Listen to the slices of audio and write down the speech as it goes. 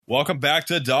Welcome back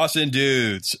to Dawson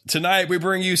Dudes. Tonight we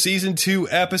bring you Season 2,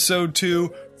 Episode 2,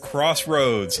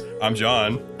 Crossroads. I'm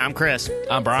John. I'm Chris.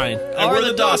 I'm Brian. And we're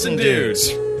the Dawson Dudes.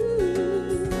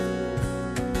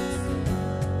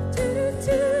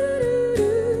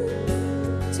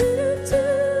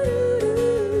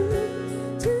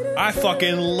 I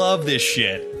fucking love this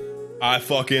shit. I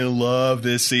fucking love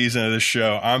this season of the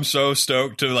show. I'm so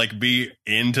stoked to be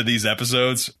into these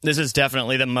episodes. This is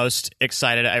definitely the most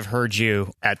excited I've heard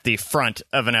you at the front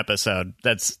of an episode.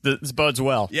 This bodes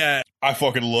well. Yeah, I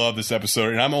fucking love this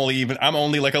episode, and I'm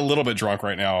only like a little bit drunk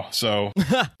right now. So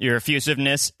your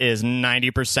effusiveness is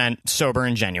 90% sober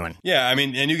and genuine. Yeah, I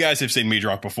mean, and you guys have seen me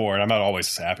drunk before, and I'm not always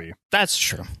as happy. That's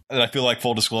true. And I feel like,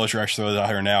 full disclosure, I should throw that out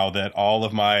here now, that all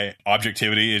of my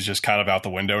objectivity is just kind of out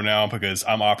the window now because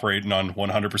I'm operating on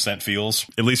 100% feels,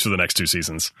 at least for the next 2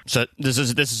 seasons. So this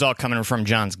is all coming from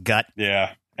John's gut.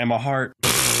 Yeah, and my heart.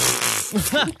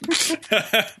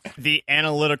 The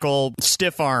analytical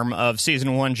stiff arm of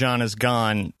Season 1 John is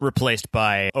gone, replaced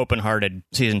by open-hearted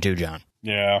Season 2 John.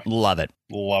 Yeah. Love it.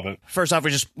 Love it. First off, we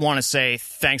just want to say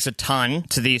thanks a ton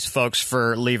to these folks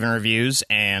for leaving reviews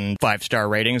and 5-star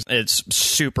ratings. It's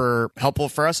super helpful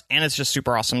for us, and it's just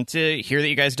super awesome to hear that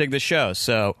you guys dig the show.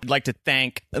 So I'd like to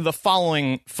thank the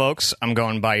following folks. I'm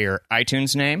going by your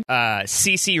iTunes name.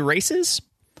 CC Races,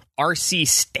 RC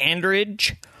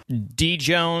Standridge, D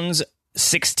Jones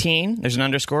 16. There's an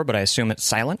underscore, but I assume it's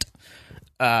silent.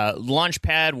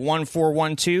 Launchpad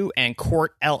 1412 and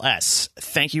Court LS.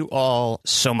 Thank you all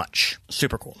so much.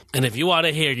 Super cool. And if you want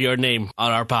to hear your name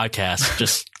on our podcast,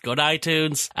 just go to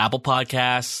iTunes, Apple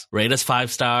Podcasts, rate us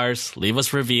 5 stars, leave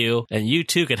us a review, and you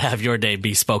too could have your name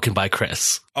be spoken by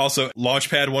Chris. Also,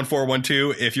 Launchpad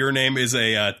 1412, if your name is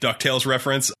a DuckTales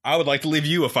reference, I would like to leave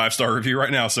you a 5-star review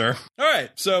right now, sir. All right,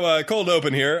 so cold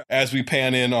open here as we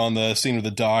pan in on the scene of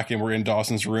the dock, and we're in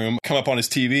Dawson's room. Come up on his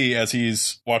TV as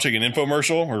he's watching an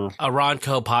infomercial. Or a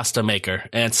Ronco pasta maker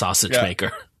and sausage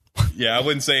maker. Yeah, I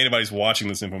wouldn't say anybody's watching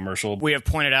this infomercial. We have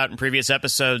pointed out in previous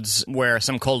episodes where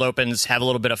some cold opens have a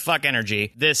little bit of fuck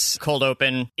energy. This cold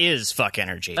open is fuck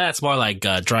energy. That's more like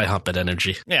dry humping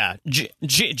energy. Yeah,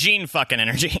 Gene fucking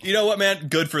energy. You know what, man?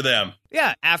 Good for them.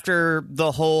 Yeah, after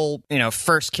the whole,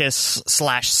 first kiss /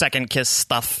 second kiss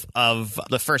stuff of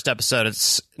the first episode,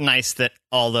 it's nice that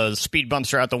all those speed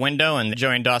bumps are out the window and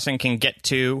Joey and Dawson can get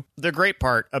to the great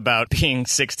part about being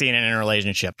 16 and in a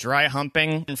relationship. Dry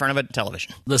humping in front of a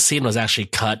television. The scene was actually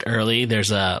cut early.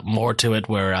 There's more to it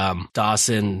where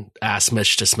Dawson asked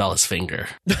Mitch to smell his finger.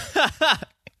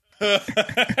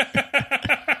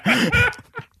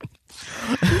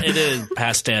 It is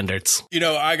past standards.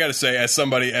 I gotta say, as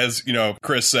somebody, as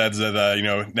Chris said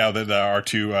that now that our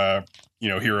 2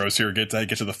 heroes here get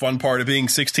to the fun part of being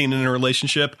 16 in a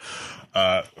relationship.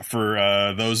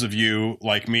 For those of you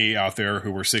like me out there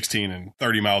who were 16 and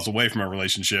 30 miles away from a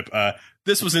relationship,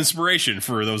 this was inspiration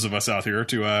for those of us out here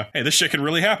to hey, this shit can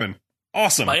really happen.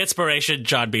 Awesome. By inspiration,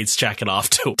 John Beats jacking off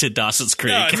to Dawson's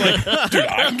Creek. Yeah, it's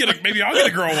like, dude, maybe I'll get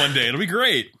a girl one day. It'll be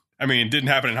great. I mean, it didn't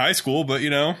happen in high school, but,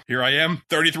 here I am,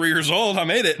 33 years old. I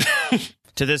made it.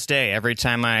 To this day, every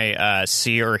time I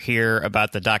see or hear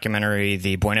about the documentary,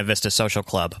 The Buena Vista Social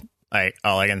Club,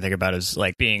 all I can think about is,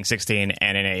 being 16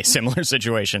 and in a similar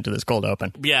situation to this cold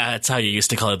open. Yeah, that's how you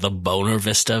used to call it, the Boner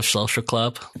Vista Social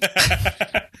Club.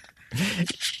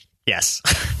 Yes.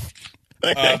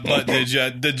 But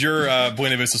did your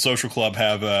Buena Vista Social Club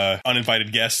have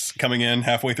uninvited guests coming in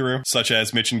halfway through, such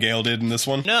as Mitch and Gail did in this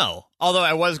one? No. Although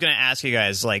I was going to ask you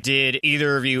guys, did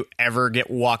either of you ever get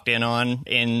walked in on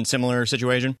in similar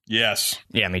situation? Yes.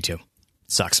 Yeah, me too.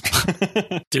 Sucks.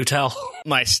 Do tell.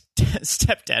 My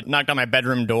stepdad knocked on my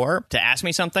bedroom door to ask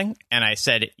me something, and I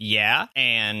said, yeah,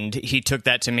 and he took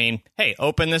that to mean, hey,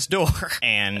 open this door,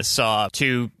 and saw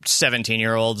 2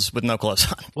 17-year-olds with no clothes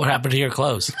on. What happened to your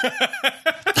clothes?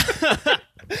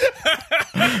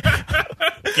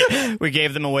 We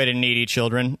gave them away to needy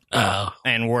children. Oh.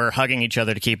 And we're hugging each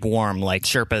other to keep warm like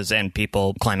Sherpas and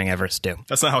people climbing Everest do.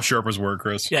 That's not how Sherpas work,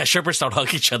 Chris. Yeah, Sherpas don't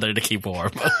hug each other to keep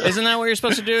warm. Isn't that what you're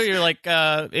supposed to do? You're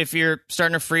if you're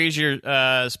starting to freeze, you're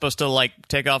supposed to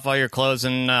take off all your clothes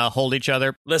and hold each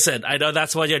other. Listen, I know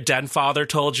that's what your den father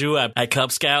told you at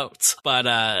Cub Scouts, but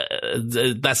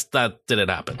that didn't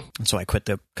happen. So I quit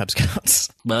the Cub Scouts.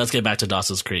 But let's get back to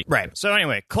Dawson's Creek. Right. So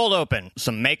anyway, cold open,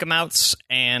 some make-em-outs,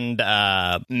 and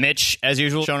Mitch, as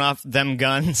usual, showing off them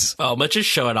guns. Oh, Mitch is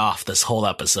showing off this whole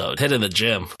episode, hitting the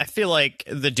gym. I feel like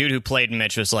the dude who played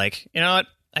Mitch was like, you know what?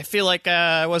 I feel like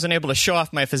I wasn't able to show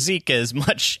off my physique as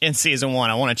much in season 1.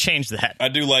 I want to change that. I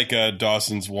do like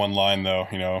Dawson's one line, though.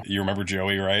 You remember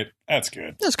Joey, right? That's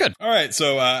good. That's good. All right,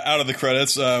 so out of the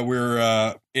credits,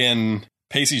 we're in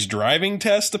Pacey's driving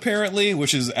test, apparently,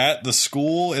 which is at the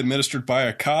school administered by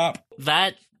a cop.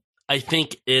 That, I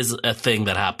think, is a thing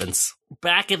that happens.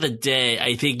 Back in the day,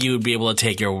 I think you would be able to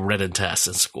take your written test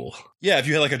in school. Yeah, if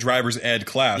you had like a driver's ed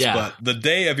class, Yeah. but the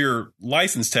day of your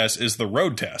license test is the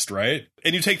road test, right?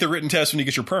 And you take the written test when you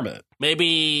get your permit.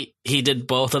 Maybe he did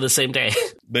both on the same day.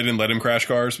 They didn't let him crash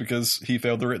cars because he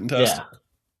failed the written test.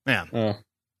 Yeah. Yeah. Oh.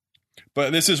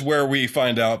 But this is where we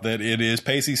find out that it is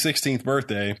Pacey's 16th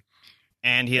birthday.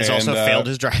 And he has And, also failed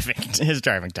his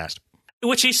driving test.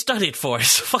 Which he studied for.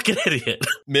 He's a fucking idiot.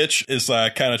 Mitch is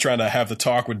kind of trying to have the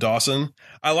talk with Dawson.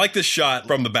 I like this shot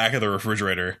from the back of the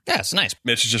refrigerator. Yeah, it's nice.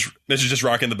 Mitch is just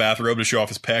rocking the bathrobe to show off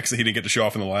his pecs that he didn't get to show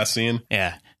off in the last scene.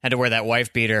 Yeah. Had to wear that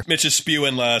wife beater. Mitch is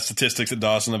spewing statistics at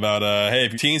Dawson about, hey,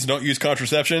 if teens don't use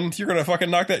contraception, you're gonna fucking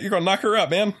knock her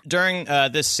up, man. During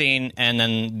this scene, and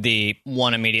then the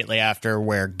one immediately after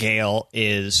where Gail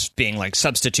is being like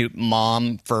substitute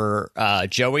mom for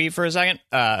Joey for a second,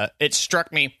 it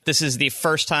struck me this is the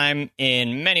first time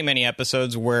in many, many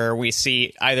episodes where we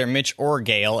see either Mitch or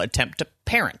Gail attempt to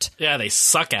parent. Yeah, they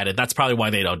suck at it. That's probably why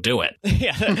they don't do it.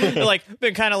 Yeah, they're like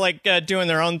been kind of like doing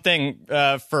their own thing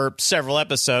for several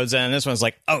episodes, and this one's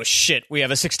like, oh shit, we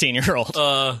have a 16-year-old.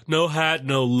 No hat,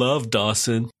 no love,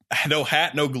 Dawson. No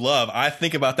hat, no glove. I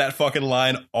think about that fucking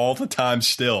line all the time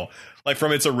still. Like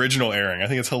from its original airing. I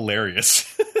think it's hilarious.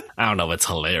 I don't know if it's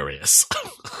hilarious.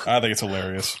 I think it's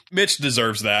hilarious. Mitch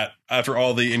deserves that after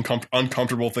all the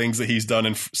uncomfortable things that he's done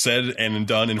and said and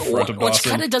done in front of Which Dawson.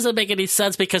 kind of doesn't make any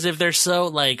sense because if they're so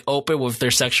like open with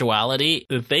their sexuality,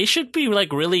 they should be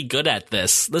like really good at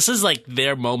this. This is like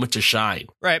their moment to shine.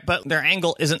 Right, but their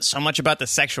angle isn't so much about the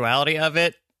sexuality of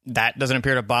it. That doesn't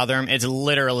appear to bother him. It's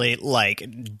literally like,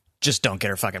 just don't get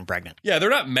her fucking pregnant. Yeah,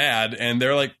 they're not mad, and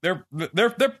they're like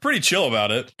they're pretty chill about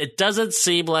it. It doesn't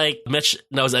seem like Mitch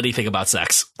knows anything about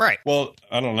sex. Right. Well,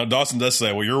 I don't know. Dawson does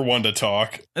say, "Well, you're one to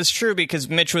talk." That's true because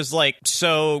Mitch was like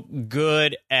so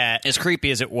good at, as creepy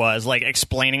as it was, like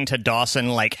explaining to Dawson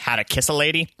like how to kiss a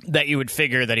lady, that you would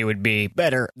figure that he would be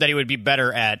better. That he would be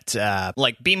better at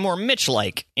like be more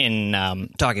Mitch-like in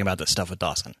talking about this stuff with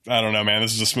Dawson. I don't know, man.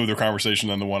 This is a smoother conversation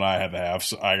than the one I had to have.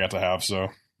 So I got to have. So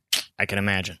I can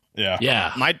imagine. yeah.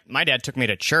 Yeah. My dad took me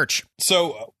to church.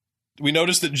 So we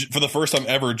noticed that for the first time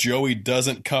ever, Joey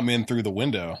doesn't come in through the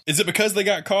window. Is it because they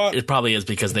got caught? It probably is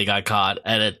because they got caught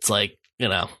and it's like, you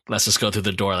know, let's just go through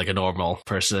the door like a normal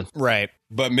person. Right.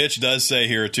 But Mitch does say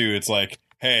here too. It's like,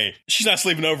 hey, she's not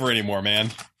sleeping over anymore,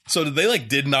 man. So did they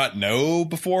did not know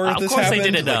before Of this course happened?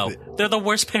 they didn't know. They're the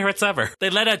worst parents ever. They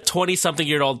let a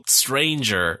 20-something-year-old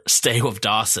stranger stay with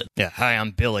Dawson. Yeah. Hi,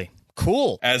 I'm Billy.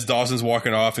 Cool. As Dawson's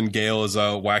walking off and Gail is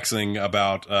waxing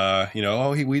about,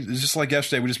 we just like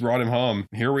yesterday, we just brought him home.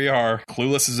 Here we are,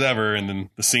 clueless as ever. And then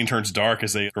the scene turns dark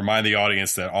as they remind the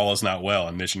audience that all is not well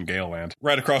in Mitch and Gail land.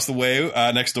 Right across the way,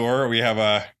 next door, we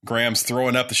have Graham's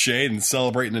throwing up the shade and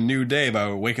celebrating a new day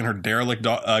by waking her derelict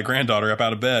granddaughter up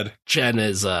out of bed. Jen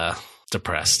is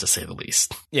depressed, to say the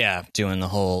least. Yeah, doing the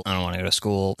whole, I don't want to go to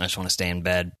school, I just want to stay in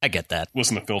bed. I get that.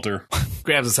 Listen to Filter.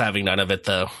 Grams is having none of it,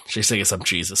 though. She's singing some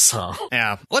Jesus song.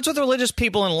 Yeah. What's with religious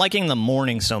people and liking the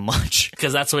morning so much?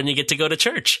 Because that's when you get to go to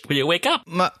church, when you wake up.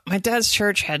 My dad's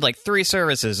church had 3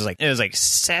 services. It was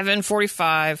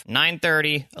 7:45,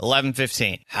 9:30,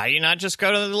 11:15. How do you not just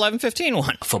go to the 11:15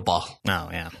 one? Football. Oh,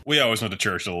 yeah. We always went to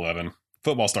church at 11.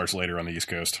 Football starts later on the East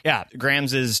Coast. Yeah,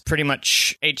 Grams is pretty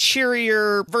much a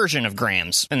cheerier version of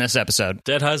Grams in this episode.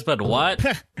 Dead husband, what?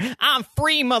 I'm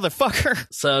free, motherfucker.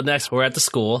 So next, we're at the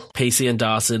school. Pacey and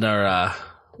Dawson are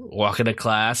walking to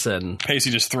class, and Pacey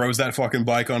just throws that fucking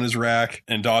bike on his rack,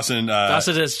 and Dawson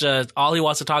is just all he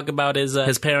wants to talk about is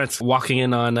his parents walking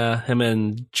in on him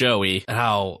and Joey, and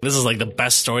how this is like the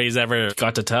best story he's ever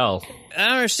got to tell. I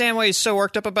don't understand why he's so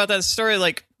worked up about that story.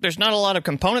 There's not a lot of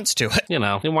components to it. You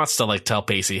know, he wants to tell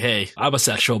Pacey, hey, I'm a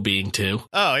sexual being too.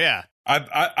 Oh, yeah.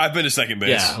 I've been to second base.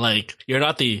 Yeah, you're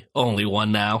not the only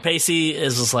one now. Pacey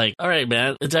is just like, all right,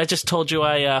 man, I just told you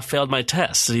I failed my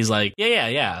test. And he's like,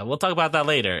 yeah, we'll talk about that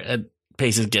later. And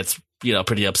Pacey gets,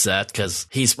 pretty upset because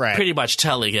he's pretty much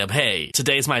telling him, hey,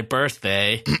 today's my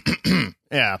birthday.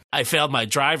 Yeah. I failed my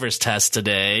driver's test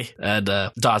today, and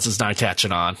Dawson's not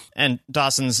catching on. And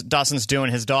Dawson's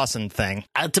doing his Dawson thing.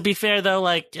 To be fair, though,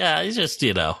 he's just,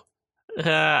 he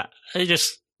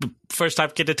just first time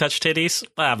getting to touch titties.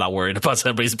 I'm not worried about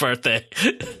somebody's birthday.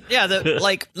 Yeah,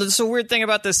 the weird thing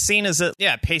about this scene is that,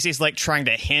 yeah, Pacey's trying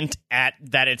to hint at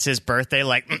that it's his birthday,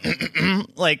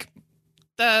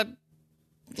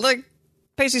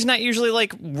 Pacey's not usually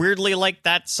weirdly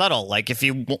that subtle. If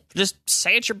you just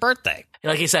say it's your birthday.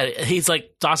 Like he said, he's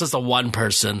Dawson's the one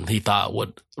person he thought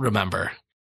would remember.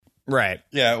 Right.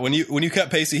 Yeah, when you cut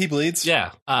Pacey, he bleeds.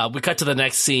 Yeah. We cut to the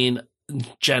next scene.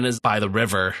 Jen is by the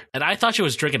river, and I thought she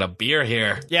was drinking a beer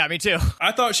here. Yeah, me too.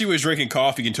 I thought she was drinking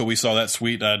coffee until we saw that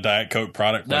sweet Diet Coke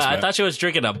product No, placement. I thought she was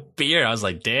drinking a beer. I was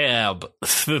like, damn,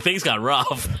 the things got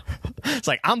rough. It's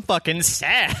like, I'm fucking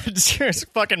sad. There's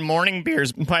fucking morning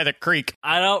beers by the creek.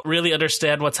 I don't really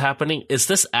understand what's happening. Is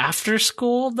this after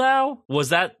school now? Was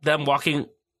that them walking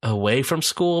away from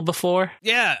school before?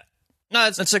 Yeah. No,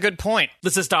 that's a good point.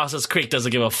 This is Dawson's Creek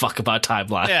doesn't give a fuck about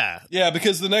timeline. Yeah. Yeah,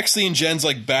 because the next scene, Jen's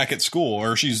like back at school,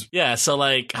 or she's Yeah, so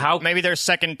like how Maybe their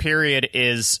second period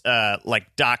is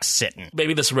like Doc sitting.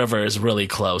 maybe this river is really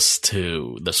close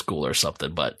to the school or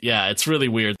something, but yeah, it's really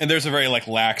weird. and there's a very like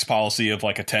lax policy of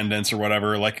like attendance or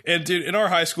whatever. Like, and dude, in our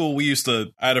high school, I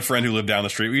had a friend who lived down the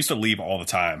street. We used to leave all the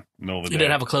time, middle of the You day.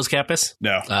 didn't have a closed campus?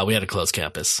 No, We had a closed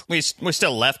campus. We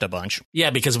still left a bunch. Yeah,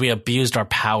 because we abused our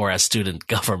power as student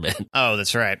government. Oh,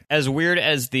 that's right. As weird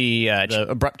as the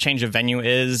abrupt change of venue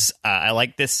is, I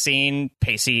like this scene.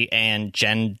 Pacey and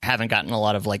Jen haven't gotten a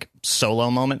lot of like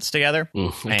solo moments together,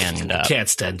 and Can't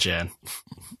stand Jen.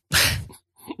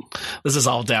 This is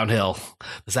all downhill.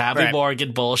 This Abby Right.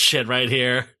 Morgan bullshit right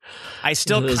here. I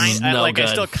still This is no I good.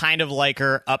 still kind of like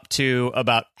her up to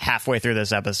about halfway through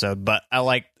this episode, but I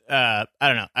like I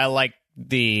don't know. I like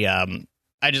the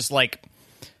I just like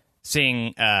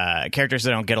seeing characters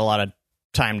that don't get a lot of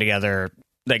time together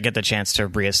that get the chance to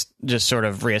just sort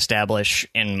of reestablish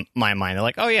in my mind. They're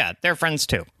like, oh yeah, they're friends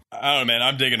too. I don't know, man.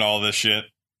 I'm digging all this shit.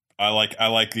 I like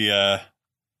the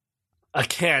I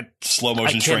can't. slow I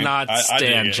motion shrink. cannot I dig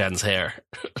stand it. Jen's hair.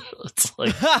 It's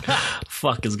like,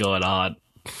 fuck is going on?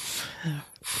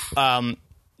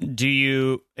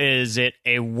 Is it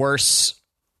a worse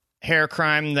hair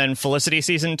crime than Felicity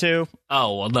season 2?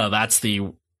 Oh well, no, that's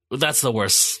the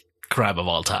worst crime of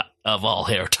all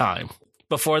hair time.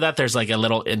 Before that, there's like a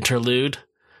little interlude,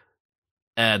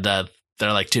 and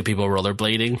they're like two people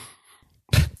rollerblading.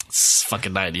 It's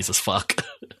fucking 90s as fuck.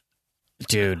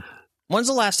 Dude, when's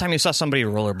the last time you saw somebody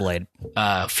rollerblade?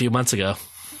 A few months ago.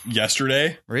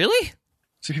 Yesterday, Really?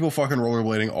 see people fucking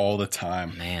rollerblading all the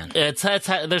time. Man. There's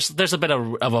a bit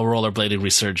of a rollerblading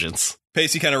resurgence.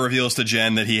 Pacey kind of reveals to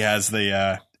Jen that he has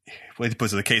what he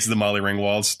puts it, the case of the Molly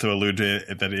Ringwalds to allude to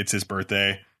it, that it's his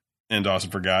birthday, and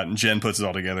Dawson forgot. And Jen puts it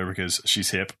all together because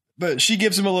she's hip. But she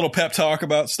gives him a little pep talk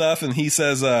about stuff, and he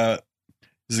says,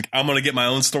 he's like, I'm going to get my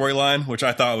own storyline, which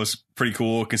I thought was pretty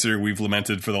cool, considering we've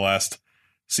lamented for the last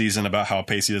season about how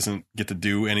Pacey doesn't get to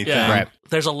do anything. Yeah, Right.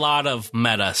 There's a lot of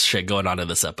meta shit going on in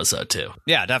this episode too.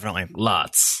 Yeah, definitely.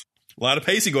 Lots. A lot of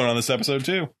Pacey going on this episode,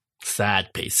 too.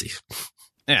 Sad Pacey.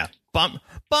 Yeah.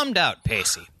 Bummed out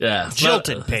Pacey. Yeah, it's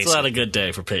Jilted not, Pacey. It's not a good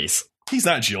day for Pace. He's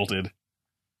not jilted.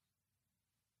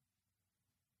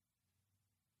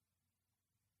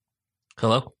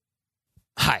 Hello.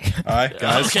 Hi. Hi,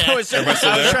 guys. Okay. I was Everybody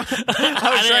still there?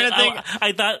 trying to think.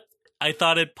 I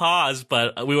thought it paused,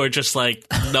 but we were just like,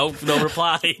 no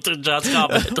reply to John's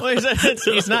comment.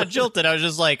 He's not jilted. I was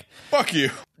just like, Fuck you.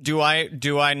 do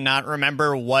I not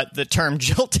remember what the term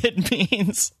jilted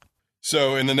means?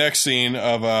 So in the next scene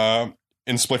of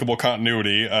Inexplicable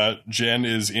Continuity, Jen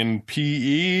is in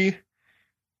PE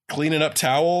cleaning up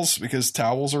towels because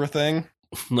towels are a thing.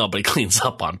 Nobody cleans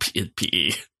up on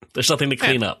PE. There's nothing to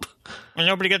clean up. And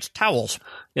nobody gets towels.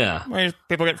 Yeah.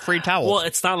 People get free towels. Well,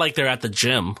 it's not like they're at the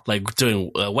gym, like doing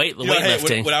You know, hey,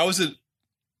 weightlifting. when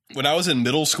I was in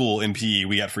middle school in PE,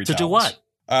 we got free To towels. do what?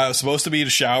 It was supposed to be to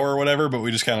shower or whatever, but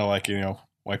we just kind of like,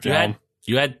 wipe down.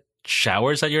 You had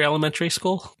showers at your elementary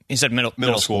school? he said middle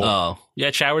school. Oh, you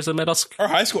had showers in middle school? Our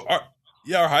high school,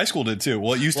 our high school did too.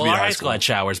 Well, it used to Well, be our high high school had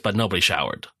showers, but nobody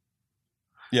showered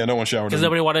Yeah, no one showered because in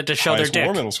nobody wanted to show high their school or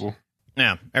dick. middle school.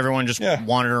 Yeah, everyone just Yeah.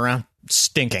 wandered around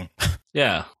stinking.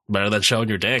 Yeah, better than showing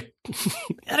your dick.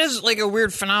 That is like a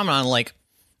weird phenomenon. Like,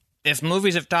 if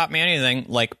movies have taught me anything,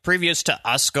 like previous to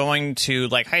us going to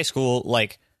like high school,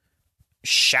 like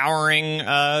showering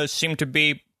seemed to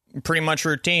be pretty much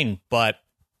routine, but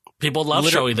People love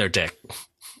showing their dick.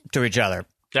 to each other.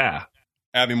 Yeah.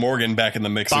 Abby Morgan back in the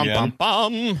mix Bum again. bum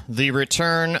bum. The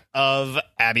return of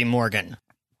Abby Morgan.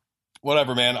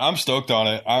 Whatever, man. I'm stoked on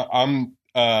it. I'm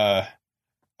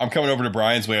coming over to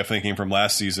Brian's way of thinking from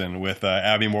last season with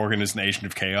Abby Morgan as an agent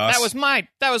of chaos. That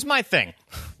was my thing.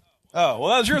 Oh, well,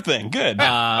 that was your thing. Good.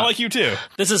 I like you too.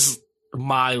 This is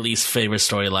my least favorite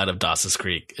storyline of Dawson's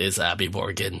Creek is Abby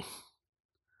Morgan.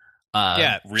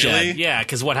 Yeah, really? Jen. Yeah,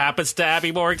 because what happens to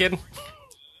Abby Morgan?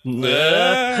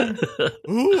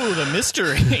 Ooh, the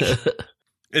mystery.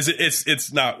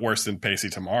 It's not worse than Pacey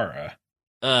Tamara.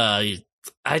 I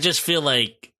just feel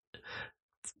like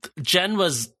Jen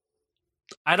was.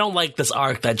 I don't like this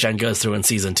arc that Jen goes through in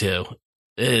season 2.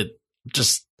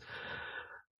 just,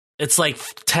 it's like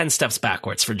 10 steps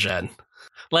backwards for Jen.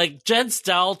 Like, Jen's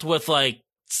dealt with, like,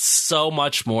 so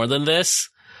much more than this.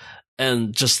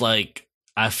 And just, like,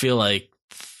 I feel like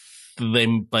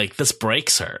this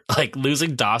breaks her. Like,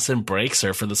 losing Dawson breaks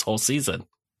her for this whole season.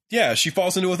 Yeah, she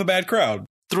falls into it with a bad crowd.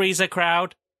 3's a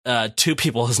crowd. 2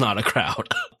 people is not a crowd.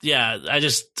 Yeah,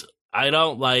 I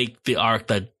don't like the arc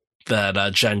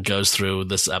that Jen goes through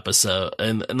this episode,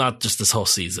 and not just this whole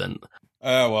season.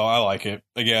 Well, I like it.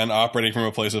 Again, operating from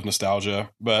a place of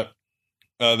nostalgia, but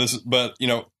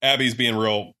Abby's being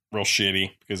real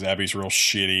shitty, because Abby's real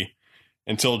shitty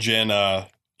until Jen,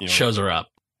 shows her up,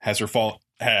 has her fall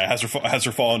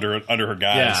under her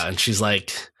guise. Yeah, and she's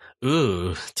like,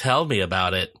 "Ooh, tell me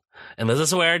about it." And this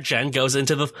is where Jen goes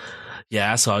into the,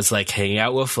 so I was like hanging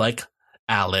out with like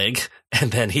Alec,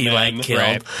 and then he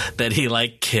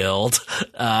killed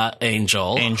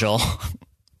Angel.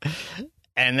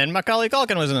 And then Macaulay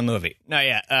Culkin was in the movie. No,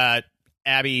 yeah.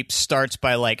 Abby starts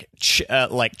by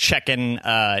checking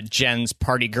Jen's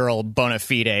party girl bona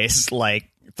fides, like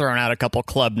throwing out a couple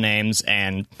club names,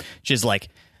 and she's like,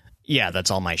 "Yeah,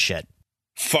 that's all my shit."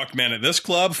 Fucked men at this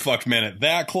club, fucked men at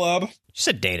that club. She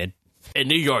said dated. In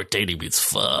New York, dating means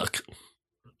fuck.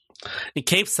 In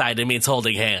Cape Side, it means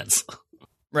holding hands.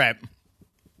 Right.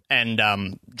 And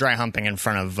dry humping in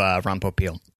front of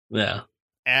Rompopeel. Yeah.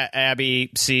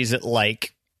 Abby sees it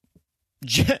like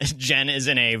Jen is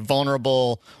in a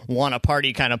vulnerable,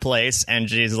 want-a-party kind of place, and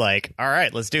she's like, all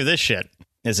right, let's do this shit.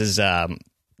 This is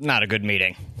not a good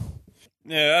meeting.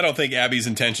 Yeah, I don't think Abby's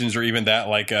intentions are even that,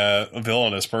 like,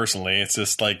 villainous, personally. It's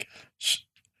just, like,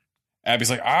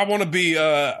 Abby's like, I want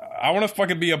to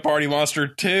fucking be a party monster,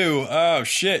 too. Oh,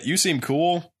 shit, you seem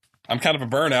cool. I'm kind of a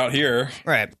burnout here.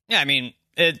 Right. Yeah, I mean,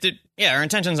 her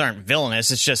intentions aren't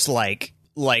villainous. It's just, like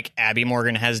Abby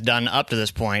Morgan has done up to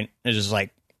this point. It's just,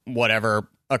 like, whatever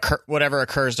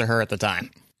occurs to her at the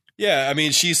time. Yeah, I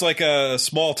mean, she's like a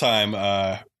small time.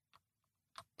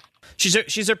 She's a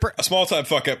small time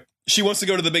fuck up. She wants to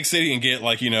go to the big city and get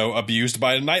abused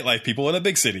by nightlife people in a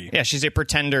big city. Yeah, she's a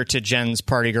pretender to Jen's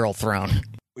party girl throne.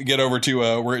 We get over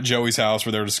to we're at Joey's house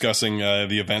where they're discussing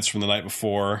the events from the night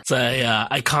before. It's a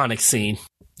iconic scene.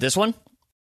 This one.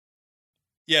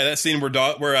 Yeah, that scene where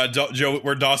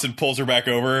Dawson pulls her back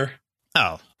over.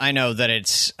 Oh, I know that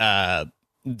it's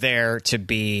there to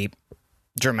be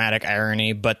dramatic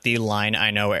irony, but the line I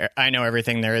know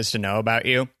everything there is to know about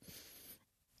you,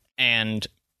 and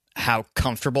how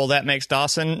comfortable that makes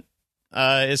Dawson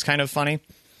is kind of funny.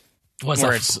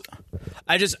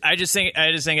 I just think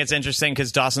it's interesting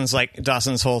because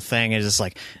Dawson's whole thing is just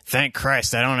like, thank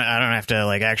Christ I don't have to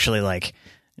like actually like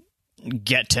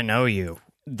get to know you.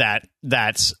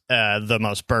 That's the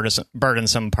most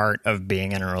burdensome part of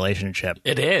being in a relationship.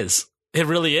 It is. It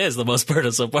really is the most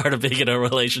burdensome part of being in a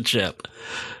relationship.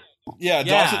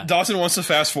 Yeah. Dawson wants to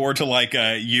fast forward to like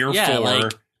year 4,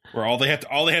 where all they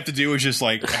have to do is just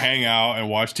like hang out and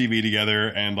watch TV together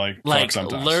and like fuck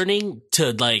sometimes. Learning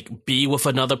to like be with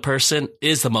another person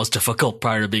is the most difficult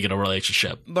part of being in a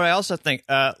relationship. But I also think,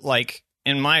 like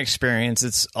in my experience,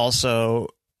 it's also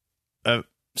a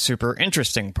super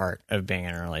interesting part of being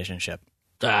in a relationship.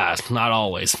 Not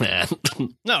always, man.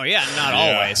 No, yeah, not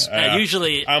always.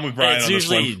 Usually, I'm with Brian. It's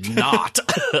usually not.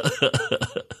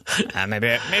 Maybe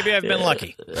I've been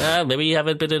lucky. Maybe you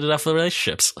haven't been in enough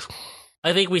relationships.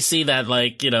 I think we see that,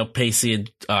 like, Dawson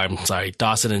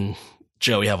and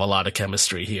Joey have a lot of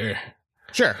chemistry here.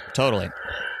 Sure, totally.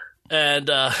 And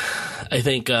I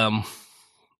think, and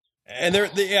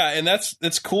and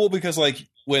that's cool because like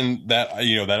when that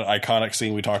that iconic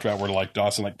scene we talked about where like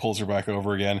Dawson like pulls her back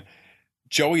over again,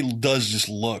 Joey does just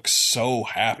look so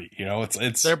happy.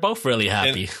 It's they're both really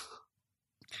happy.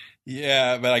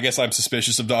 Yeah, but I guess I'm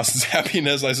suspicious of Dawson's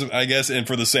happiness. I guess, and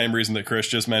for the same reason that Chris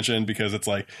just mentioned, because it's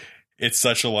like. It's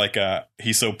such a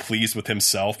he's so pleased with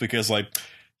himself because like,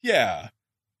 yeah,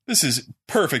 this is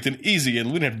perfect and easy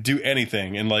and we didn't have to do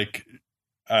anything. And like,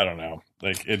 I don't know,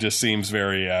 like it just seems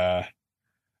very,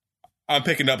 I'm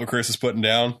picking up what Chris is putting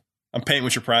down. I'm painting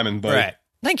with your priming, buddy. Right.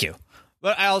 Thank you.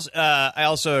 But I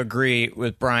also agree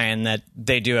with Brian that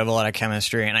they do have a lot of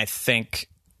chemistry. And I think,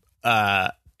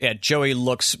 Joey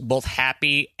looks both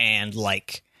happy and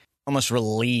like almost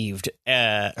relieved.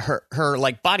 Her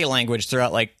like body language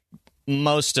throughout like,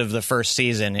 most of the first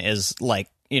season is like,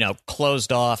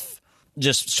 closed off,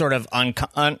 just sort of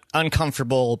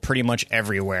uncomfortable pretty much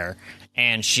everywhere.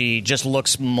 And she just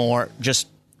looks more just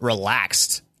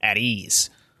relaxed, at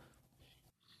ease.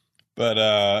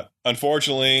 But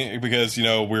unfortunately, because,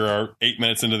 we're 8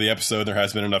 minutes into the episode, there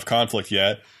hasn't been enough conflict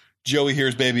yet. Joey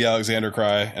hears baby Alexander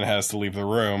cry and has to leave the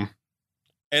room.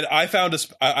 And I find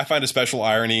a special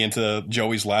irony into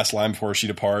Joey's last line before she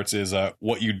departs is,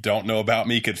 what you don't know about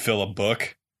me could fill a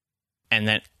book. And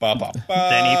then, Then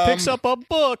then he picks up a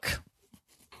book.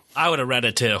 I would have read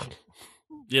it too.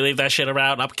 You leave that shit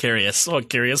around? I'm curious. I'm a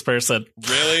curious person.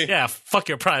 Really? Yeah, fuck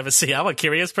your privacy. I'm a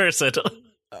curious person.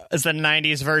 It's the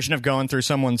 90s version of going through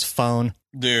someone's phone.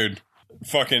 Dude,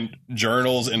 fucking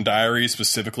journals and diaries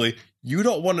specifically.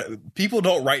 People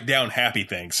don't write down happy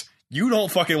things. You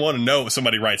don't fucking want to know what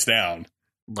somebody writes down.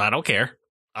 I don't care.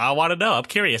 I want to know. I'm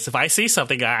curious. If I see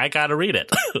something, I gotta read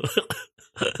it.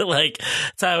 Like,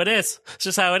 that's how it is. It's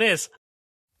just how it is.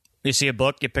 You see a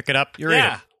book, you pick it up, you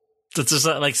read it. It's just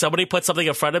like somebody put something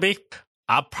in front of me,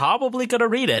 I'm probably gonna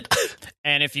read it.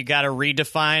 And if you got to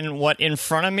redefine what in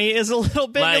front of me is a little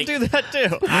bit, Like, you'll do that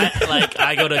too.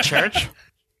 I go to church,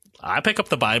 I pick up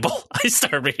the Bible, I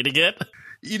start reading it.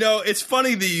 You know, it's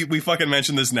funny that we fucking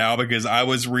mentioned this now because I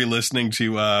was re-listening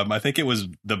to, I think it was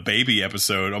the Baby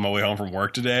episode on my way home from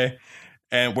work today.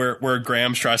 And where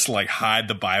Grams tries to like hide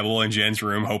the Bible in Jen's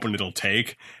room, hoping it'll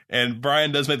take. And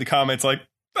Brian does make the comments like,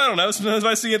 I don't know, sometimes if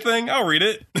I see a thing, I'll read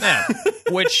it. Yeah,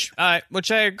 which I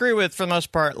agree with for the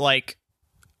most part. Like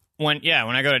when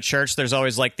I go to church, there's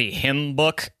always like the hymn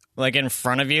book like in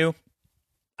front of you.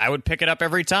 I would pick it up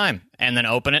every time and then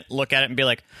open it, look at it, and be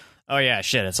like, "Oh yeah,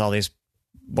 shit, it's all these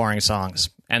boring songs,"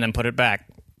 and then put it back.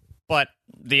 But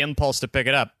the impulse to pick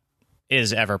it up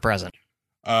is ever present.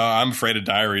 I'm afraid of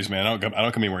diaries, man. I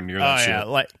don't come anywhere near that shit. Yeah,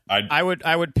 like I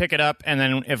would pick it up, and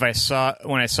then when I saw it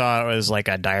was like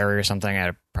a diary or something,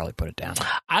 I'd probably put it down.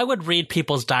 I would read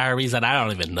people's diaries that I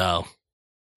don't even know.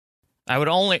 I would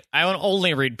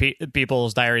only read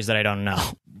people's diaries that I don't know.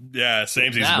 Yeah,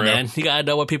 same season, Yeah, bro. man, you gotta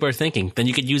know what people are thinking. Then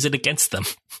you could use it against them.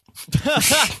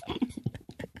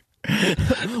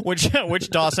 which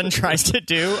Dawson tries to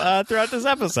do throughout this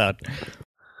episode.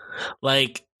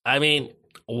 Like, I mean,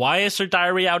 why is her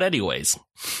diary out anyways?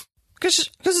 Because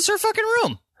it's her fucking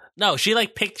room. No, she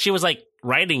was like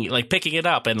writing, like picking it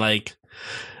up and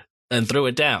threw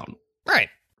it down. Right.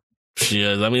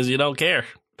 That means you don't care.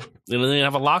 You don't even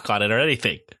have a lock on it or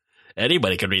anything.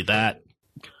 Anybody can read that.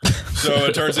 So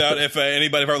it turns out if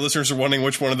anybody of our listeners are wondering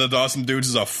which one of the Dawson dudes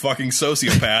is a fucking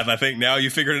sociopath, I think now you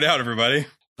figured it out, everybody.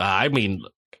 I mean,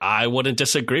 I wouldn't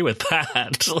disagree with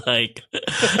that. Like,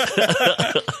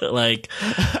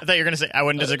 I thought you were going to say, I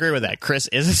wouldn't disagree with that. Chris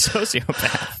is a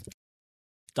sociopath.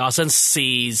 Dawson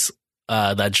sees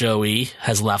that Joey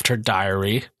has left her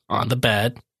diary on the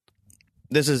bed.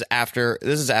 This is after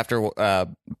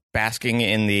basking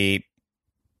in the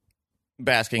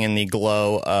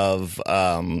glow of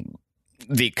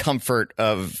the comfort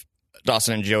of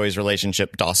Dawson and Joey's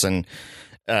relationship. Dawson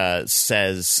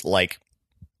says like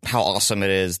how awesome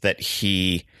it is that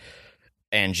he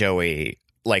and Joey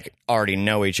like already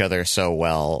know each other so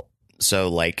well. So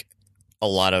like a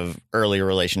lot of early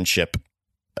relationship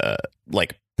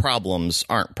like problems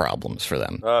aren't problems for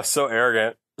them. So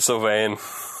arrogant, so vain.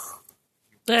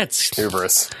 That's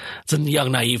Hubris. It's a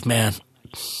young, naive man.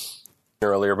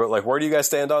 Earlier, but like, where do you guys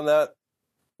stand on that?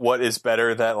 What is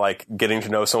better, that like getting to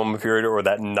know someone period, or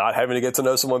that not having to get to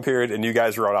know someone period? And you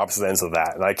guys were on opposite ends of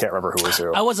that, and I can't remember who was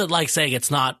who. I wasn't like saying it's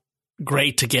not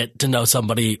great to get to know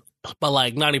somebody, but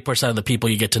like 90% of the people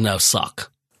you get to know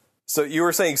suck. So you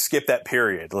were saying skip that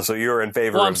period. So you were in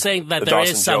favor. Well, of I'm saying that the there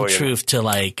Dawson, is some Joey, truth to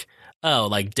like,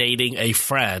 like dating a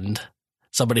friend,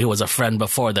 somebody who was a friend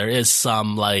before. There is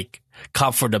some like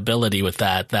comfortability with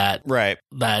that Right.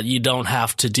 that you don't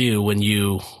have to do when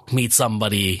you meet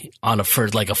somebody on a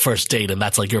first date, and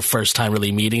that's like your first time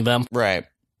really meeting them. Right.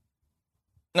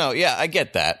 No, yeah, I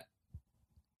get that.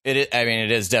 It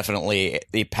is definitely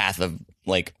the path of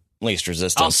like least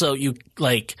resistance. Also, you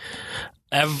like,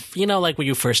 like when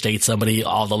you first date somebody,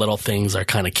 all the little things are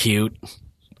kind of cute.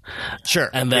 Sure.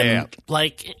 And then, yeah.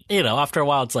 like, after a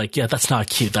while, it's like, yeah, that's not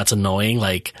cute. That's annoying.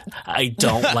 Like, I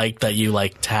don't like that you,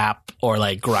 like, tap or,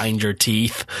 like, grind your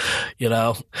teeth,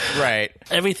 Right.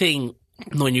 Everything,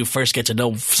 when you first get to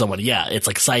know someone, yeah, it's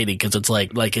exciting because it's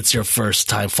like it's your first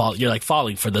time you're, like,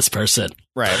 falling for this person.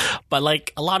 Right. But,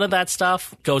 like, a lot of that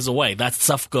stuff goes away. That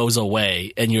stuff goes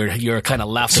away, and you're kind of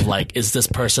left of, like, is this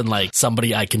person, like,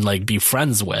 somebody I can, like, be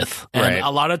friends with? And right.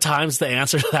 A lot of times the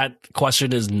answer to that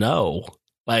question is no.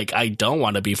 Like, I don't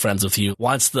want to be friends with you.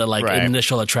 Once the, like, right.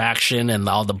 initial attraction and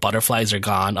all the butterflies are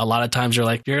gone, a lot of times you're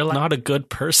like, you're not a good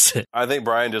person. I think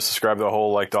Brian just described the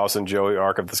whole, like, Dawson Joey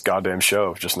arc of this goddamn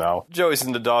show just now. Joey's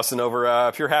into Dawson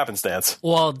over pure happenstance.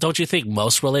 Well, don't you think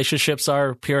most relationships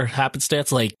are pure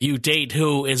happenstance? Like, you date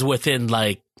who is within,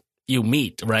 like, you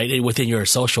meet, right, within your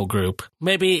social group.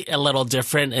 Maybe a little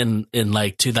different in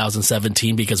like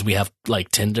 2017 because we have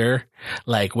like Tinder,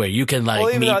 like where you can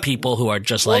like meet people who are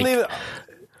just like.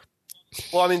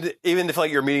 Well, I mean, even if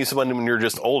like you're meeting someone when you're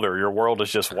just older, your world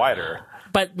is just wider.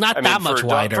 But not that much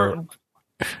wider.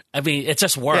 I mean, it's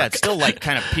just work. Yeah, it's still like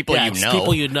kind of people you know.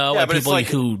 People you know, and people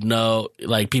who know,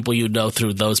 like people you know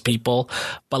through those people.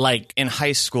 But like in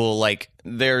high school, like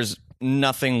there's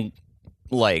nothing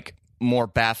like more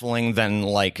baffling than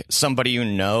like somebody you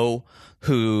know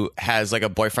who has like a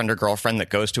boyfriend or girlfriend that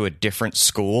goes to a different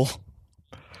school.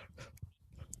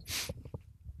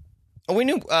 We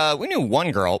knew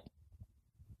one girl,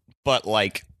 but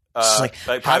like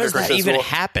how does that even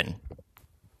happen?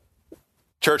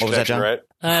 Church connection, right?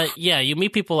 Yeah, you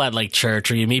meet people at like church,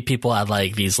 or you meet people at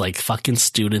like these like fucking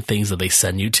student things that they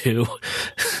send you to.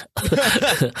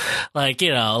 Like,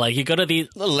 you know, like you go to these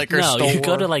liquor store. You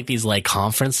go to like these like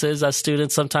conferences as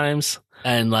students sometimes,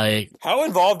 and like. How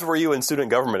involved were you in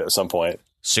student government at some point?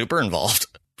 Super involved.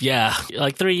 Yeah,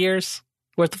 like 3 years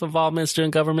worth of involvement in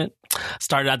student government.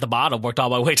 Started at the bottom, worked all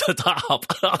my way to the top.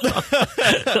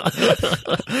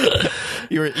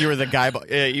 You were the guy.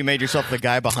 You made yourself the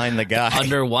guy behind the guy.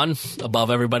 Under one,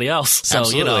 above everybody else. So,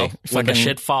 Absolutely. you know, when the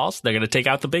shit falls, they're going to take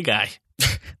out the big guy.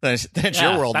 That's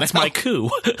your world. That's now. my coup.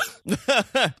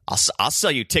 I'll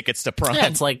sell you tickets to prom. Yeah,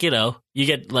 it's like, you know, you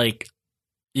get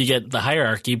the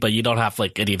hierarchy, but you don't have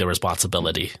like any of the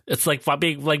responsibility. It's like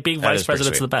being vice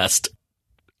president's the best.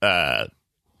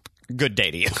 Good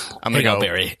day to you. I'm going to go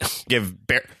Barry. Give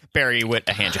Barry Witt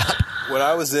a hand job. When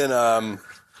I was when I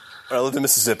lived in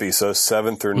Mississippi, so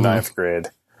 7th through 9th grade,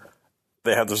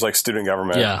 they had this like student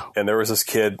government. Yeah. And there was this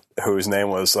kid whose name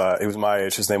was, he was my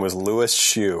age. His name was Louis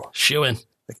Shue. Shewin.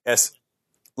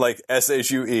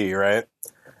 S-H-U-E, right?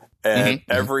 And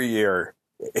every year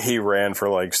he ran for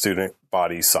like student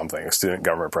body something, student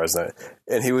government president.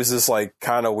 And he was this like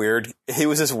kind of weird. He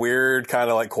was this weird kind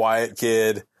of like quiet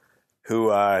kid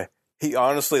who, he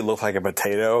honestly looked like a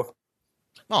potato.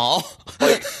 Oh,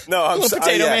 like no, I'm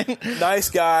potato man. Nice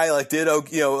guy. Like it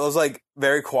was like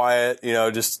very quiet. You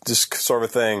know, just sort of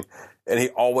a thing. And he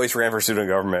always ran for student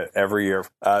government every year.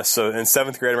 So in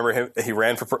 7th grade, I remember him. He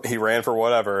ran for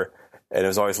whatever, and it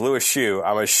was always Louis Shue.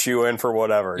 I'm a shoe in for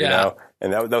whatever. You know,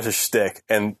 and that was his shtick.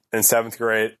 And in 7th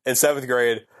grade,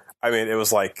 I mean, it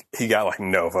was like he got like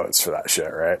no votes for that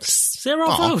shit, right? 0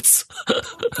 votes.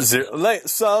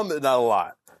 Some, but not a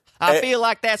lot. I feel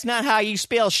like that's not how you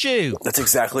spell shoe. That's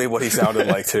exactly what he sounded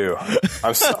like too.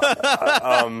 I'm so,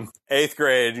 8th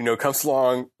grade, you know, comes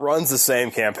along, runs the same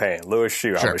campaign. Louis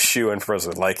Shue, I'm a shoe in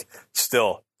prison. Like,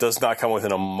 still does not come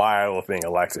within a mile of being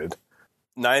elected.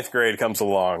 9th grade comes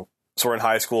along, so we're in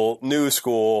high school, new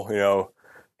school. You know,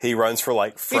 he runs for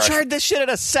like. You tried this shit at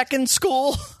a second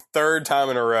school. 3rd time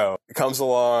in a row, comes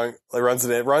along,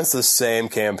 runs the same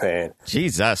campaign.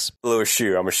 Jesus, Louis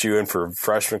Shue, I'm a shoe in for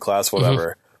freshman class,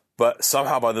 whatever. But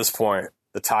somehow by this point,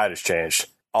 the tide has changed.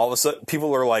 All of a sudden,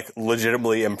 people are like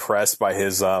legitimately impressed by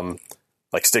his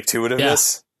like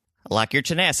stick-to-itiveness. Yeah. Like your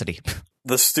tenacity.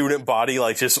 The student body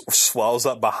like just swells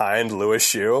up behind Louis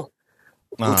Shue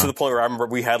to the point where I remember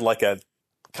we had like a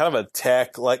kind of a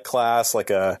tech like class,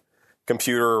 like a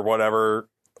computer or whatever,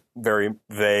 very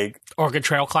vague. Oregon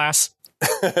Trail class.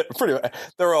 Pretty much.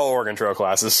 They were all Oregon Trail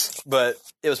classes, but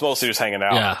it was mostly just hanging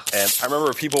out. Yeah. And I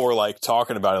remember people were like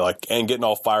talking about it, like, and getting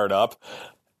all fired up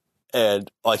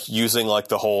and like using like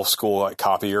the whole school like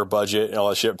copier budget and all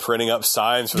that shit, printing up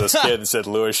signs for this kid that said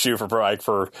Louis Shue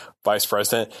for vice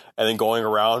president, and then going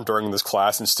around during this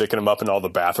class and sticking them up in all the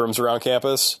bathrooms around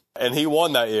campus. And he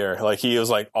won that year. Like he was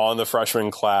like on the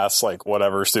freshman class, like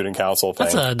whatever student council thing.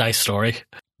 That's a nice story.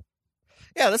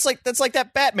 Yeah, that's like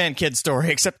that Batman kid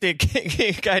story, except the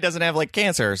guy doesn't have like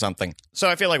cancer or something. So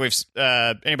I feel like we've.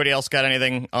 Anybody else got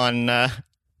anything on?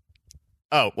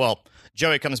 Oh well,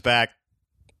 Joey comes back,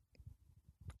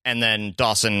 and then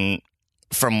Dawson,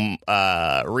 from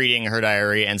reading her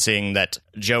diary and seeing that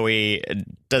Joey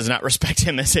does not respect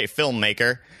him as a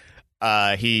filmmaker,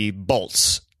 he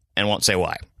bolts and won't say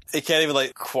why. He can't even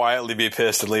like quietly be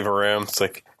pissed and leave a room. It's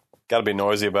like got to be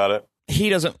noisy about it. He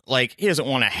doesn't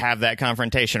want to have that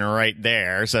confrontation right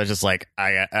there, so it's just like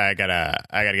I gotta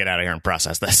get out of here and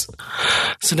process this.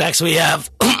 So next we have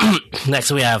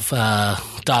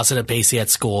Dawson and Pacey at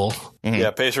school. Mm-hmm.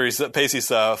 Yeah,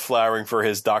 Pacey's flowering for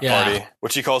his dock party,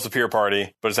 which he calls a pier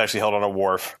party, but it's actually held on a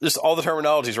wharf. Just all the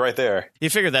terminology's right there. You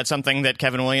figured that's something that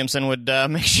Kevin Williamson would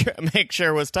make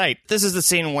sure was tight. This is the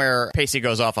scene where Pacey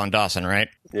goes off on Dawson, right?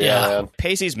 Yeah. Man.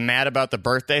 Pacey's mad about the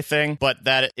birthday thing, but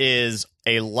that is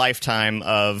a lifetime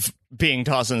of being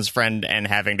Dawson's friend and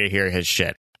having to hear his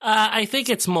shit. I think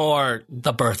it's more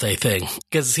the birthday thing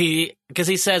because he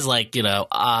says like,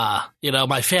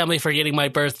 my family forgetting my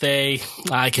birthday,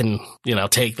 I can,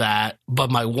 take that. But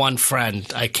my one friend,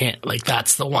 I can't, like,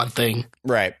 that's the one thing.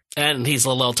 Right. And he's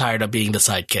a little tired of being the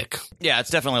sidekick. Yeah, it's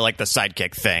definitely like the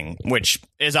sidekick thing, which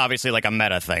is obviously like a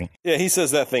meta thing. Yeah, he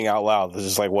says that thing out loud. This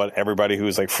is like what everybody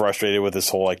who's like frustrated with this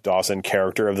whole like Dawson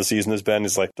character of the season has been.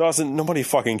 Is like, Dawson, nobody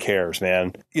fucking cares,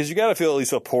 man. Because you got to feel at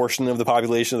least a portion of the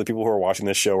population of the people who are watching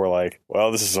this show are like,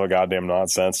 well, this is so goddamn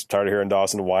nonsense. Tired of hearing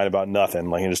Dawson whine about nothing.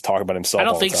 Like, he just talk about himself. I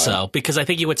don't all the think time. so, because I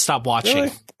think you would stop watching.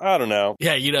 Really? I don't know.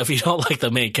 Yeah, if you don't like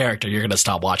the main character, you're going to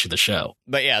stop watching the show.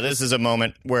 But yeah, this is a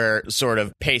moment where sort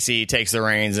of Pacey takes the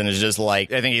reins and is just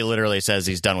like, I think he literally says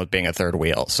he's done with being a third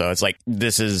wheel. So it's like,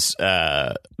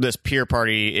 this peer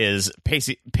party is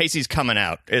Pacey's coming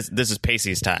out. This is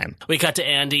Pacey's time. We cut to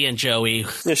Andy and Joey.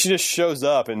 Yeah, she just shows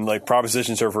up and like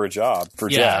propositions her for a job for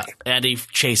Jack. Andy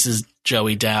chases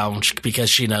Joey down because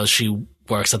she knows she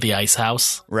works at the ice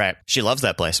house. Right. She loves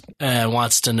that place. And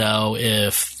wants to know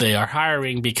if they are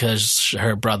hiring because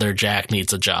her brother Jack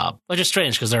needs a job. Which is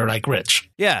strange because they're like rich.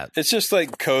 Yeah. It's just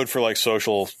like code for like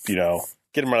social,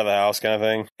 get him out of the house kind of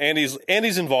thing.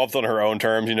 Andy's involved on her own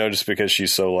terms, just because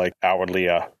she's so like outwardly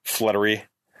fluttery.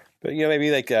 But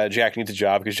maybe like Jack needs a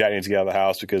job because Jack needs to get out of the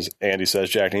house because Andy says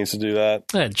Jack needs to do that.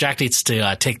 Yeah, Jack needs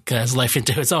to take his life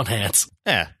into his own hands.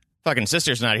 Yeah. Fucking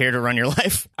sister's not here to run your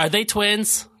life. Are they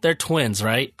twins? They're twins,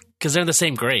 right? Because they're in the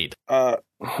same grade.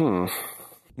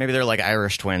 Maybe they're like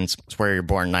Irish twins. It's where you're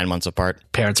born 9 months apart.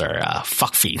 Parents are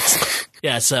fuck fiends.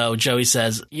 Yeah, so Joey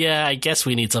says, yeah, I guess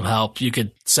we need some help. You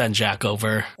could send Jack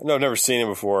over. No, I've never seen him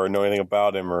before or know anything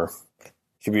about him, or he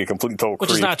could be a complete total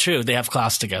creep. Which is not true. They have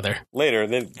class together. Later,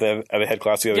 they had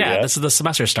class together Yeah, yet? this is the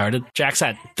semester started. Jack's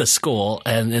at the school,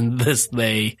 and in this,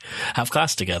 they have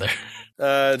class together.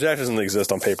 Jack doesn't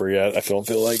exist on paper yet. I don't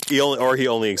feel like he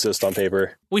only exists on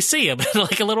paper. We see him in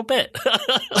like a little bit.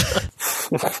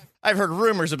 I've heard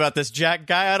rumors about this Jack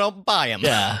guy. I don't buy him.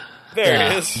 Yeah.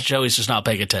 There it is. Joey's just not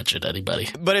paying attention to anybody.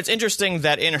 But it's interesting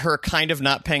that in her kind of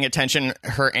not paying attention,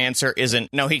 her answer isn't,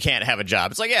 no, he can't have a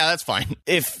job. It's like, yeah, that's fine.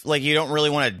 If like you don't really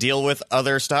want to deal with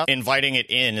other stuff, inviting it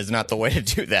in is not the way to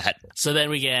do that. So then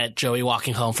we get Joey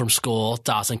walking home from school.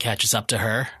 Dawson catches up to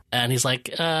her, and he's like,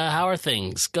 how are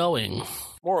things going?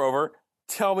 Moreover,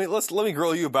 tell me, let me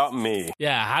grill you about me.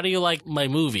 Yeah, how do you like my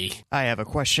movie? I have a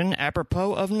question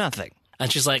apropos of nothing.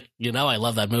 And she's like, I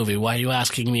love that movie. Why are you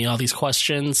asking me all these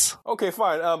questions? Okay,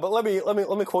 fine. But let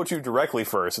me quote you directly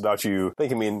first without you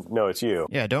thinking me. No, it's you.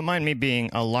 Yeah, don't mind me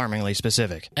being alarmingly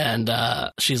specific. And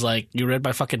she's like, you read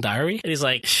my fucking diary? And he's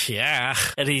like, yeah.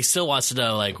 And he still wants to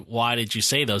know, like, why did you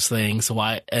say those things?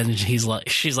 Why? And she's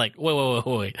like,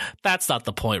 wait. That's not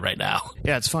the point right now.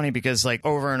 Yeah, it's funny because like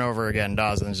over and over again,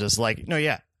 Dawson's just like, no,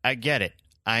 yeah, I get it.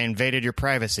 I invaded your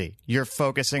privacy. You're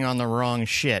focusing on the wrong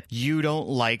shit. You don't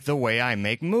like the way I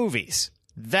make movies.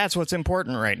 That's what's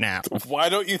important right now. Why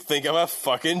don't you think I'm a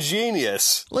fucking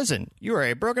genius? Listen, you are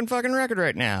a broken fucking record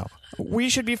right now. We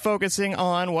should be focusing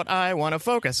on what I want to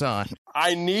focus on.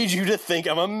 I need you to think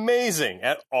I'm amazing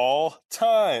at all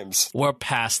times. We're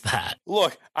past that.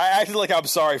 Look, I acted like I'm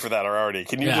sorry for that already.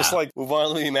 Can you just like move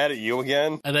on and be mad at you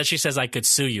again? And then she says I could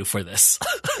sue you for this.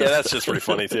 Yeah, that's just pretty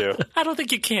funny too. I don't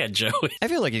think you can, Joey. I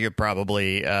feel like you could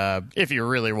probably, if you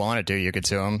really wanted to, you could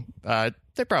sue him.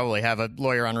 They probably have a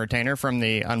lawyer on retainer from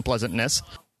the unpleasantness.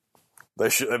 They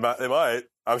might.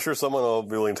 I'm sure someone will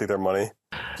be willing to take their money.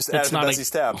 Just add it to Bessie's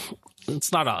tab.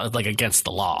 It's not like against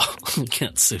the law. You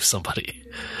can't sue somebody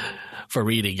for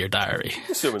reading your diary.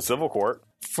 You sue them in civil court.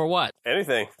 For what?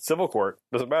 Anything. Civil court.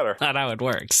 Doesn't matter. Not how it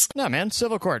works. No, man.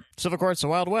 Civil court. Civil court's the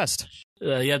Wild West.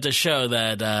 You have to show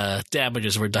that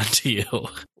damages were done to you.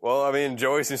 Well, I mean,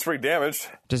 Joey seems pretty damaged.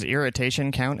 Does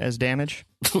irritation count as damage?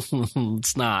 It's not.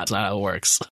 It's not how it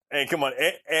works. And come on,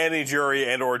 any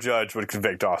jury and or judge would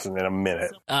convict Dawson in a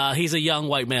minute. He's a young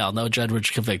white male. No judge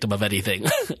would convict him of anything.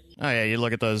 Oh yeah, you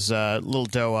look at those little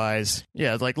doe eyes.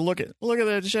 Yeah, like look at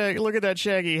that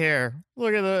shaggy hair.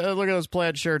 Look at those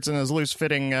plaid shirts and those loose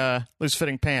fitting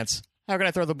pants. How can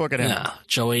I throw the book at him? Yeah,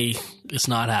 Joey is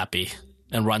not happy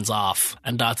and runs off.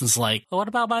 And Dawson's like, well, what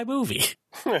about my movie?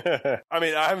 I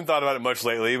mean, I haven't thought about it much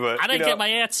lately, but I didn't get my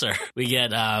answer. We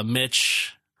get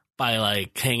Mitch by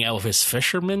like hanging out with his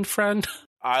fisherman friend.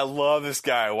 I love this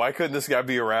guy. Why couldn't this guy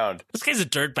be around? This guy's a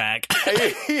dirtbag.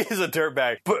 He is a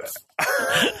dirtbag. But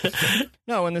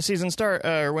no, when the scene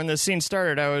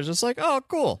started, I was just like, oh,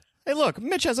 cool. Hey, look,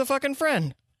 Mitch has a fucking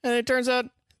friend. And it turns out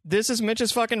this is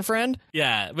Mitch's fucking friend?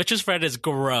 Yeah, Mitch's friend is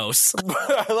gross.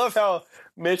 I love how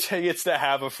Mitch gets to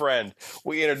have a friend.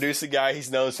 We introduce a guy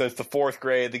he's known since the 4th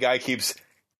grade. The guy keeps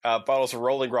bottles of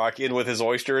Rolling Rock in with his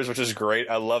oysters, which is great.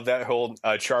 I love that whole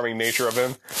charming nature of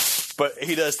him. But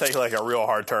he does take like a real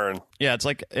hard turn. Yeah, it's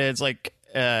like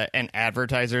an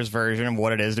advertiser's version of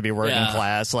what it is to be working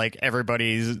class. Like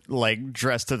everybody's like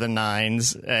dressed to the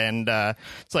nines, and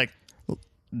it's like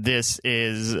this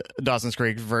is Dawson's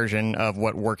Creek version of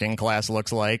what working class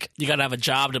looks like. You gotta have a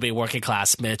job to be working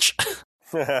class, Mitch.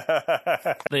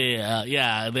 They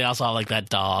also have like that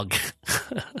dog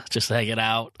just hanging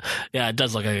out. Yeah, it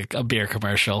does look like a beer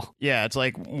commercial. Yeah, it's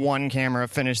like one camera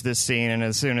finished this scene, and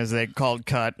as soon as they called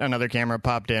cut, another camera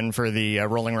popped in for the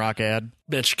Rolling Rock ad.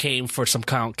 Mitch came for some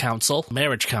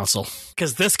marriage counsel,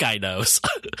 because this guy knows.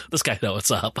 This guy knows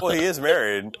what's up. Well, he is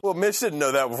married. Well, Mitch didn't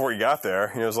know that before he got there.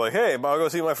 He was like, hey, I'll go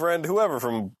see my friend whoever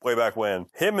from way back when.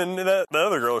 Him and the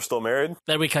other girl are still married.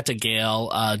 Then we cut to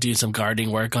Gail doing some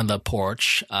gardening work on the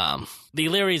porch. The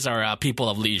Learys are people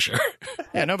of leisure.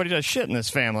 Yeah, nobody does shit in this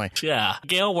family. Yeah.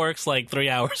 Gail works like 3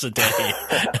 hours a day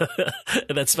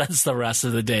and then spends the rest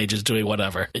of the day just doing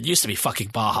whatever. It used to be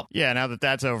fucking Bob. Yeah, now that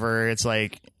that's over, it's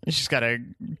like she's got to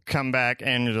come back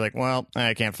and you're like, well,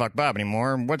 I can't fuck Bob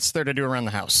anymore. What's there to do around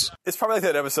the house? It's probably like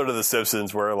that episode of The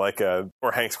Simpsons where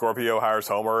where Hank Scorpio hires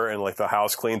Homer and like the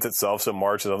house cleans itself so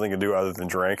Marge has nothing to do other than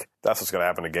drink. That's what's going to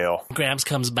happen to Gail. Grams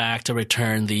comes back to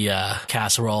return the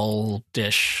casserole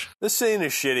dish. This scene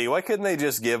is shitty. Why couldn't they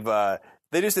just give...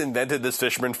 They just invented this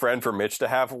fisherman friend for Mitch to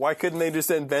have. Why couldn't they just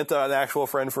invent an actual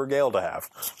friend for Gail to have?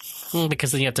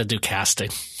 Because then you have to do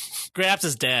casting. Gramps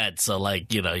is dead, so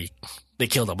they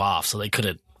killed him off, so they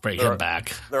couldn't bring him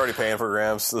back. They're already paying for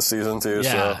Gramps this season too.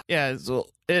 Yeah, so. Yeah. So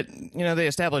they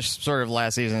established sort of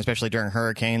last season, especially during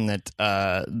Hurricane, that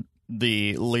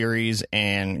the Learys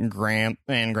and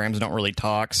Grams don't really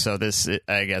talk. So this,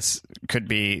 I guess, could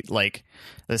be like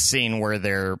the scene where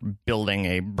they're building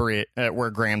a bridge, where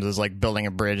Grams is like building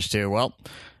a bridge to, well,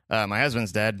 my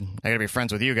husband's dead. I gotta be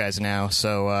friends with you guys now.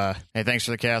 So, hey, thanks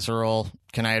for the casserole.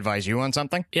 Can I advise you on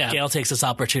something? Yeah. Gail takes this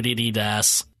opportunity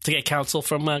to get counsel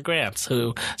from Gramps,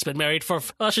 who's been married for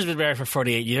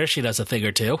 48 years. She does a thing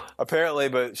or two. Apparently,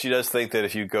 but she does think that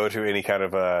if you go to any kind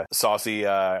of a saucy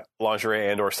lingerie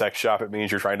and or sex shop, it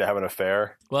means you're trying to have an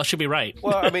affair. Well, she'll be right.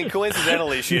 Well, I mean,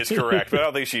 coincidentally, she is correct, but I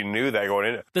don't think she knew that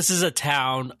going in. This is a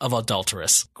town of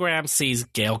adulteress. Gramps sees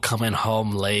Gail coming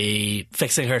home late,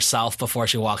 fixing herself before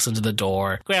she walks into the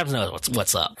door. Gramps knows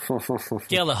what's up.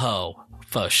 Gail the hoe,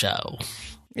 faux show.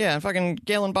 Yeah, and fucking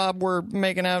Gail and Bob were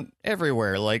making out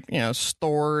everywhere, like,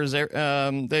 stores.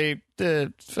 Fucking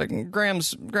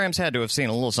Grams had to have seen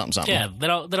a little something. Yeah, they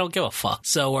don't give a fuck.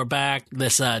 So we're back.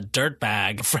 This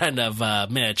dirtbag friend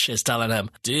of Mitch is telling him,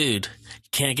 dude, you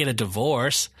can't get a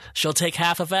divorce. She'll take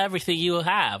half of everything you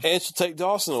have. And she'll take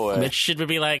Dawson away. Mitch should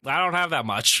be like, I don't have that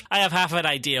much. I have half an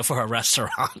idea for a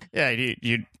restaurant. Yeah,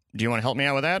 do you want to help me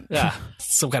out with that? Yeah.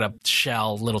 Some kind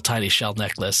of little tiny shell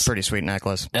necklace. Pretty sweet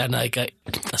necklace. And like a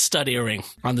stud earring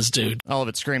on this dude. All of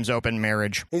it screams open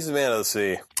marriage. He's a man of the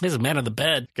sea. He's a man of the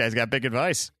bed. Guy's got big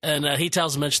advice. And he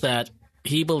tells Mitch that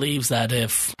he believes that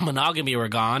if monogamy were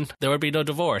gone, there would be no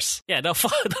divorce. Yeah, no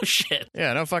shit.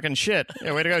 Yeah, no fucking shit.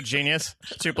 Yeah, way to go, genius.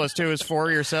 2 + 2 is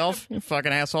 4 yourself, you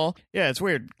fucking asshole. Yeah, it's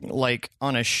weird. Like,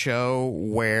 on a show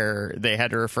where they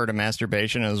had to refer to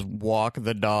masturbation as walk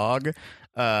the dog,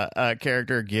 a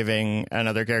character giving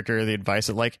another character the advice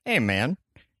of, like, hey, man,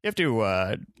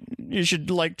 you should,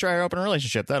 like, try an open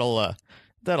relationship.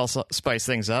 That'll spice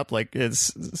things up. Like, it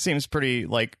seems pretty,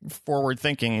 like,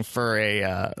 forward-thinking for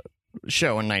a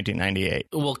show in 1998.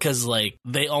 Well, because like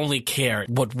they only care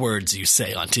what words you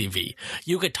say on TV.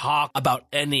 You could talk about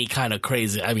any kind of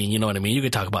crazy. I mean, you know what I mean. You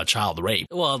could talk about child rape.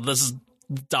 Well, this is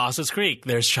Dawson's Creek.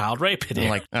 There's child rape in here.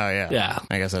 Like, oh yeah, yeah.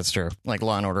 I guess that's true. Like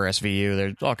Law and Order SVU.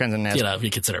 There's all kinds of nasty. If you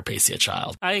consider Pacey a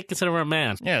child, I consider her a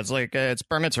man. Yeah, it's like it's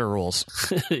bar mitzvah rules.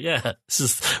 Yeah, this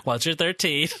is once you're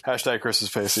 13. Hashtag Chris is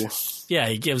Pacey. Yeah,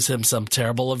 he gives him some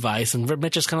terrible advice, and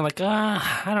Mitch is kind of like,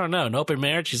 I don't know, an open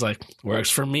marriage. He's like, works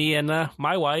for me and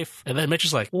my wife. And then Mitch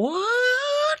is like,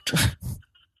 what?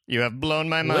 You have blown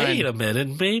my mind. Wait a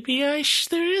minute, maybe there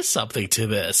is something to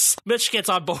this. Mitch gets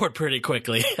on board pretty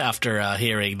quickly after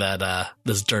hearing that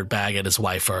this dirtbag and his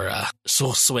wife are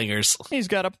soul swingers. He's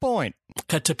got a point.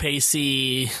 Cut to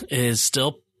Pacey is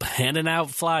still handing out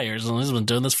flyers, and he's been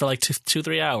doing this for like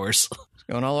 2-3 hours.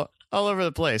 Going all over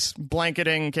the place,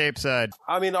 blanketing Cape Side.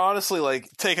 I mean, honestly, like,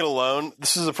 take it alone,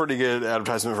 this is a pretty good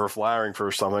advertisement for flyering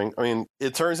for something. I mean,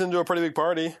 it turns into a pretty big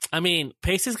party. I mean,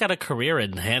 Pacey's got a career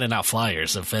in handing out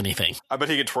flyers, if anything. I bet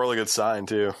he could twirl a good sign,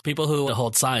 too. People who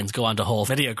hold signs go on to hold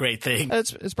video great thing.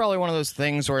 It's probably one of those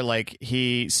things where, like,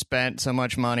 he spent so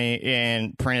much money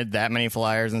and printed that many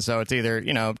flyers, and so it's either,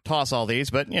 you know, toss all these,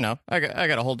 but, you know, I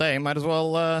got a whole day, might as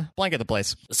well blanket the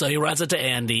place. So he runs into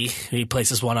Andy. He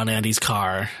places one on Andy's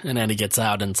car, and Andy gets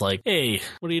out and it's like, hey,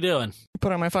 what are you doing?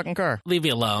 Put on my fucking car. Leave me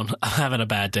alone. I'm having a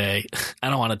bad day. I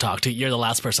don't want to talk to you. You're the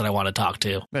last person I want to talk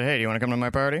to. But hey, do you want to come to my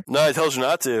party? No, I told you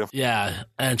not to. Yeah.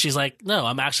 And she's like, no,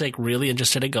 I'm actually like really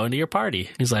interested in going to your party.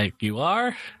 He's like, you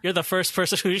are? You're the first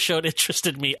person who showed interest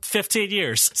in me. 15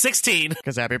 years. 16.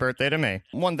 Because happy birthday to me.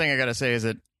 One thing I gotta say is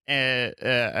that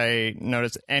I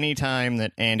noticed any time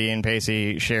that Andy and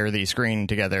Pacey share the screen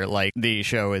together, like, the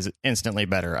show is instantly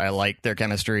better. I like their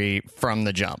chemistry from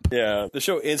the jump. Yeah, the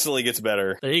show instantly gets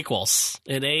better. They're equals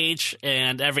in age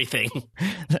and everything.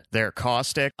 They're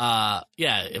caustic. Yeah,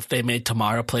 if they made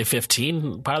Tamara play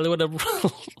 15, probably would have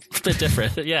been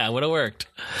different. Yeah, it would have worked.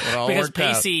 It all Because worked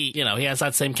out. Pacey, you know, he has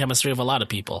that same chemistry of a lot of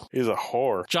people. He's a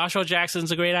whore. Joshua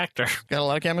Jackson's a great actor. Got a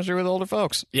lot of chemistry with older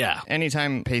folks. Yeah.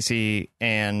 Anytime Pacey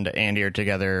and Andy are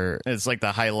together, it's like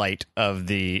the highlight of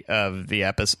the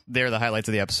episode. They're the highlights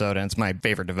of the episode, and it's my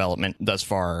favorite development thus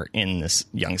far in this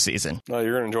young season. No,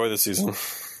 you're going to enjoy this season.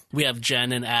 We have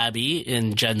Jen and Abby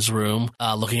in Jen's room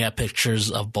looking at pictures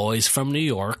of boys from New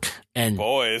York. And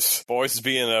Boys is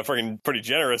being freaking pretty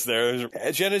generous there.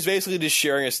 Jen is basically just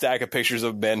sharing a stack of pictures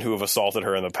of men who have assaulted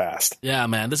her in the past. yeah,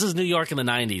 man, this is New York in the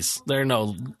 90s.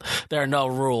 There are no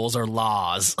rules or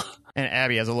laws. And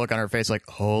Abby has a look on her face like,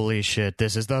 holy shit,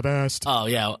 this is the best. Oh,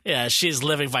 yeah. Yeah, she's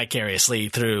living vicariously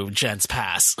through Jen's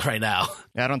past right now.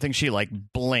 I don't think she, like,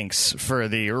 blinks for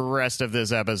the rest of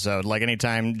this episode. Like,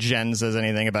 anytime Jen says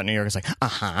anything about New York, it's like,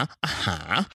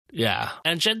 uh-huh. Yeah.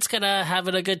 And Jen's kind of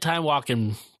having a good time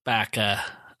walking back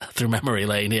through memory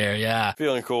lane here. Yeah.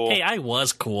 Feeling cool. Hey, I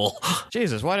was cool.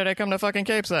 Jesus, why did I come to fucking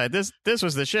Cape Side? This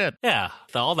was the shit. Yeah.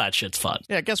 All that shit's fun.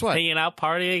 Yeah, guess what? Hanging out,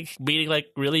 partying, meeting like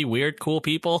really weird, cool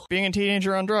people. Being a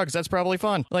teenager on drugs, that's probably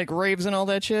fun. Like, raves and all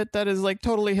that shit, that is, like,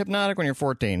 totally hypnotic when you're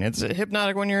 14. It's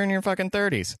hypnotic when you're in your fucking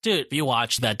 30s. Dude, if you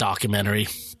watch that documentary,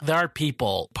 there are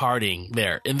people partying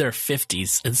there in their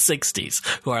 50s and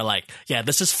 60s who are like, yeah,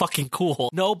 this is fucking cool.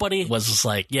 Nobody was just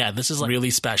like, yeah, this is like really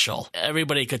special.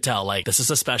 Everybody could tell, like, this is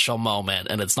a special moment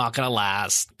and it's not gonna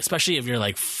last, especially if you're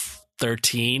like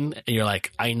 13 and you're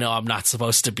like, I know I'm not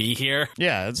supposed to be here.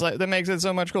 Yeah, it's like, that makes it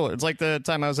so much cooler. It's like the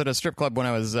time I was at a strip club when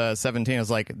I was 17. I was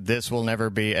like, this will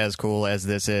never be as cool as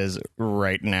this is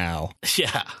right now.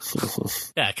 Yeah.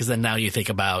 Yeah, because then now you think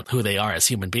about who they are as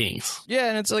human beings. Yeah,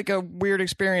 and it's like a weird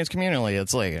experience communally.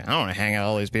 It's like, I don't want to hang out with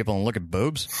all these people and look at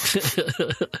boobs.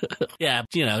 Yeah,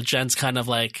 you know, Jen's kind of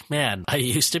like, man, I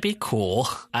used to be cool.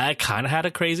 I kind of had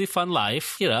a crazy fun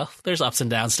life. You know, there's ups and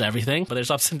downs to everything, but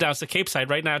there's ups and downs to Cape Side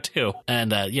right now, too.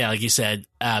 And yeah, like you said,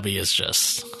 Abby is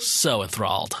just so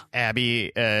enthralled.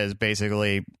 Abby is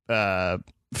basically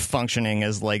functioning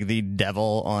as like the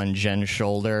devil on Jen's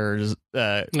shoulders.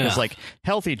 Because like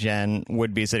healthy Jen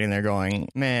would be sitting there going,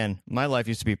 man, my life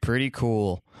used to be pretty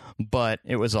cool, but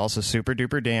it was also super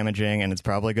duper damaging, and it's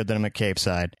probably good that I'm at Cape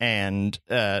Side. And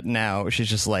now she's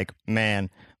just like, man,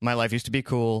 my life used to be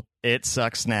cool. It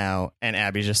sucks now. And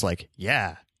Abby's just like,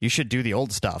 yeah, you should do the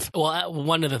old stuff. Well,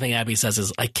 one of the things Abby says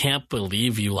is, I can't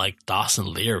believe you like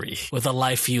Dawson Leary with the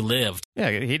life you lived.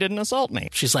 Yeah, he didn't assault me.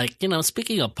 She's like, you know,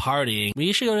 speaking of partying,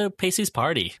 we should go to Pacey's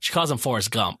party. She calls him Forrest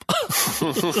Gump.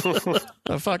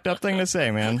 A fucked up thing to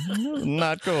say, man.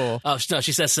 Not cool. Oh, no,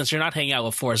 she says, since you're not hanging out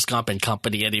with Forrest Gump and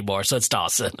company anymore, so it's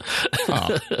Dawson.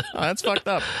 Oh, that's fucked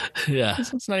up. Yeah.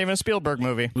 It's not even a Spielberg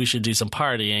movie. We should do some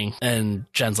partying. And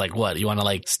Jen's like, what? You want to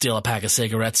like steal a pack of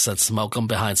cigarettes and smoke them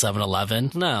behind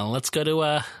 7-Eleven? No, let's go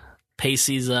to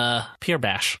Pacey's Pier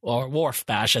Bash, or Wharf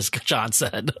Bash, as John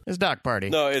said. It's Dock Party.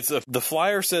 No, it's the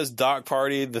flyer says Dock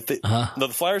Party. No, the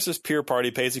flyer says Pier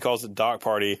Party. Pacey calls it Dock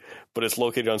Party, but it's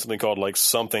located on something called like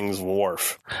something's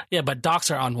wharf. Yeah, but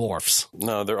docks are on wharfs.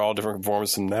 No, they're all different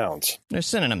forms of nouns. They're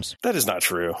synonyms. That is not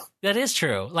true. That is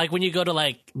true. Like when you go to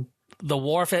like the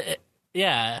wharf,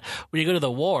 yeah, when you go to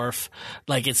the wharf,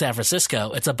 like in San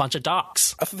Francisco, it's a bunch of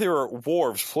docks. I thought they were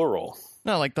wharves, plural.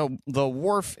 No, like the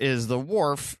wharf is the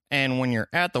wharf, and when you're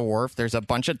at the wharf, there's a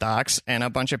bunch of docks and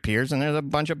a bunch of piers, and there's a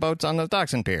bunch of boats on those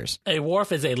docks and piers. A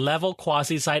wharf is a level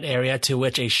quasi-site area to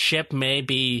which a ship may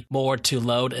be moored to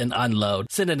load and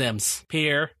unload. Synonyms: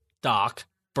 pier, dock,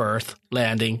 berth,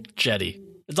 landing, jetty.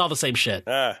 It's all the same shit.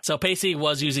 So Pacey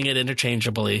was using it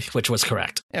interchangeably, which was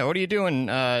correct. Yeah, what are you doing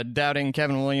doubting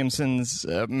Kevin Williamson's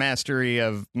mastery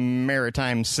of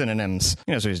maritime synonyms?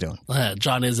 He knows what he's doing.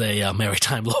 John is a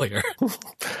maritime lawyer.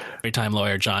 Maritime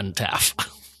lawyer John Taff.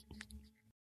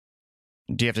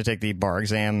 Do you have to take the bar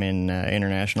exam in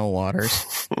international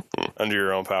waters? Under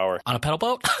your own power. On a pedal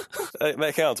boat?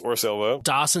 That counts. Or sailboat.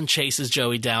 Dawson chases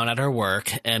Joey down at her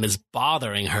work and is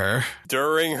bothering her.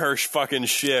 During her fucking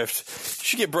shift.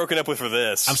 She get broken up with for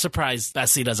this. I'm surprised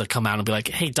Bessie doesn't come out and be like,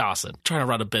 hey, Dawson, trying to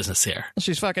run a business here.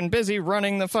 She's fucking busy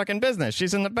running the fucking business.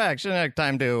 She's in the back. She doesn't have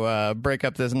time to break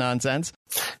up this nonsense.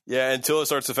 Yeah, until it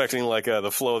starts affecting like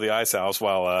the flow of the ice house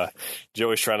while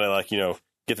Joey's trying to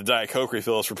get the Diet Coke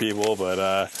refills for people, but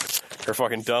her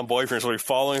fucking dumb boyfriend's really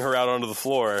following her out onto the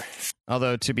floor.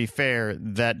 Although, to be fair,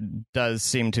 that does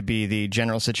seem to be the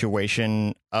general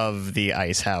situation of the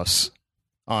ice house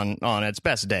on its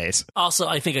best days. Also,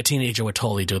 I think a teenager would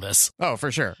totally do this. Oh,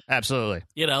 for sure. Absolutely.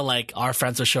 Like our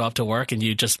friends will show up to work and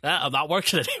you just, I'm not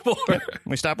working anymore.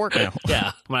 We stop working now.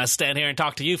 Yeah. I'm going to stand here and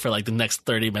talk to you for like the next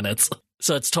 30 minutes.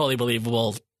 So it's totally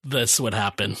believable this would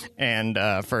happen. And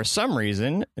for some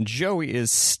reason, Joey is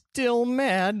still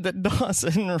mad that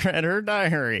Dawson read her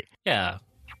diary. Yeah.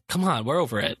 Come on, we're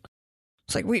over it.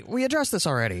 It's like, we addressed this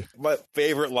already. My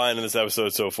favorite line in this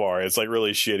episode so far, it's like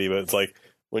really shitty, but it's like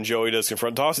when Joey does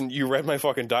confront Dawson, you read my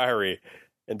fucking diary.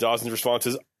 And Dawson's response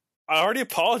is, I already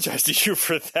apologized to you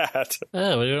for that.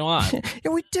 Oh, what do you want?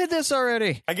 Yeah, we did this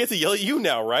already. I get to yell at you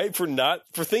now, right? For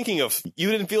thinking of, you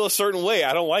didn't feel a certain way.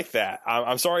 I don't like that.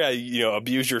 I'm sorry I,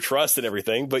 abused your trust and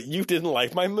everything, but you didn't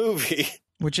like my movie.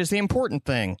 Which is the important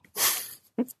thing.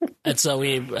 And so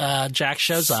Jack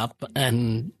shows up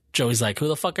and Joey's like, who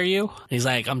the fuck are you? And he's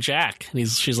like, I'm Jack. And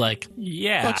she's like,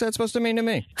 yeah. What's that supposed to mean to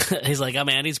me? He's like, I'm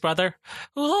Andy's brother.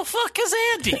 Who the fuck is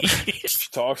Andy? She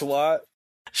talks a lot.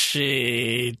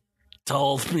 She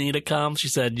told me to come. She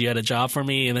said you had a job for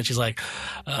me. And then she's like,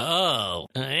 oh,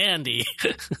 Andy.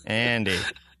 Andy.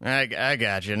 I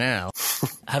got you now.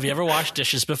 Have you ever washed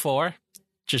dishes before?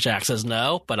 Jack says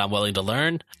no, but I'm willing to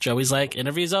learn. Joey's like,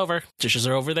 interview's over. Dishes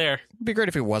are over there. It'd be great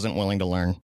if he wasn't willing to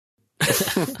learn.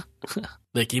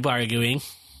 They keep arguing.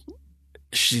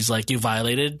 She's like, you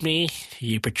violated me.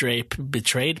 You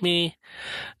betrayed me.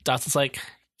 Dawson's like,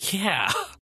 yeah.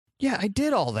 Yeah, I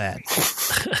did all that.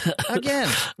 Again.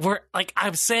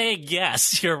 I'm saying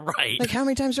yes, you're right. Like, how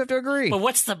many times do you have to agree? But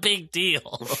what's the big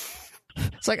deal?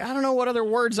 It's like, I don't know what other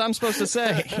words I'm supposed to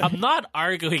say. I'm not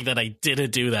arguing that I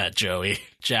didn't do that, Joey.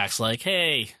 Jack's like,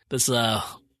 hey, this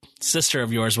sister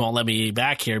of yours won't let me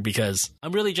back here because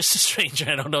I'm really just a stranger.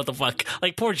 I don't know what the fuck.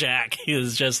 Like, poor Jack. He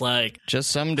was just like, just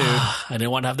some dude. I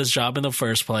didn't want to have this job in the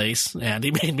first place, and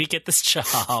he made me get this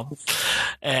job.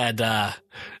 And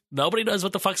nobody knows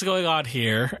what the fuck's going on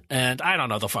here, and I don't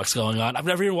know what the fuck's going on. I've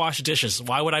never even washed dishes.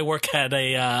 Why would I work at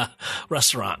a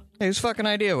restaurant? Whose fucking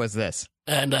idea was this?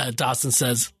 And Dawson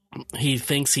says he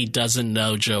thinks he doesn't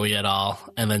know Joey at all.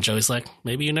 And then Joey's like,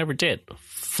 maybe you never did,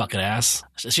 fucking ass.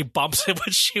 She bumps him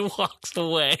when she walks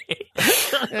away.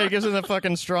 Yeah, he gives him the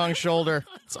fucking strong shoulder.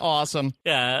 It's awesome.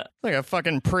 Yeah. It's like a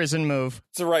fucking prison move.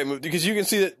 It's the right move because you can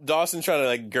see that Dawson trying to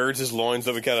like girds his loins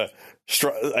up and kind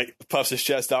of puffs his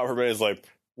chest out for a minute. It's like,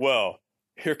 well,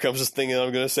 here comes this thing that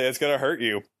I'm going to say it's going to hurt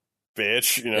you,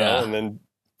 bitch. Yeah. And then,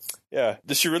 yeah.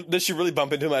 Did she really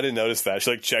bump into him? I didn't notice that.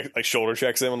 She shoulder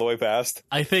checks him on the way past.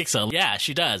 I think so. Yeah,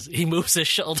 she does. He moves his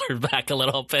shoulder back a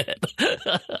little bit.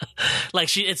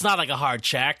 It's not like a hard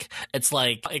check. It's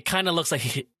like, it kind of looks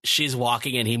like she's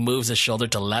walking and he moves his shoulder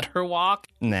to let her walk.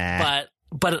 Nah.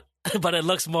 But it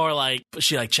looks more like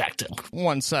she checked him.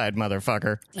 One side,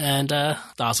 motherfucker. And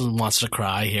Dawson wants to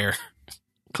cry here.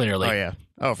 Clearly. Oh, yeah.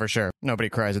 Oh, for sure. Nobody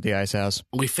cries at the ice house.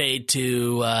 We fade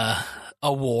to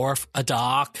a wharf, a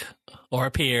dock, or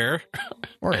a pier.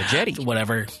 Or a jetty.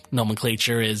 Whatever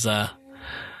nomenclature is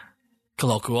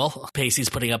colloquial. Pacey's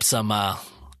putting up some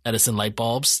Edison light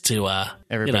bulbs to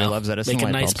Everybody loves Edison make light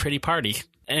a nice, bulbs. pretty party.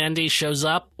 Andy shows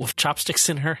up with chopsticks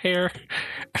in her hair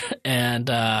and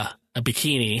a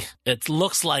bikini. It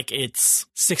looks like it's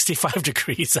 65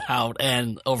 degrees out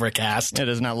and overcast. It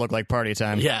does not look like party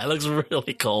time. Yeah, it looks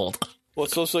really cold. Well,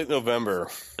 it's supposed to be like November.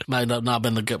 Might have not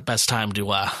been the best time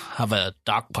to have a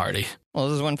dock party. Well,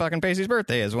 this is when fucking Pacey's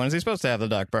birthday is. When is he supposed to have the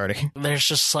dock party? There's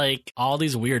just all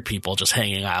these weird people just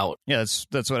hanging out. Yeah,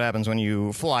 that's what happens when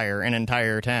you flyer an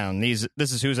entire town. This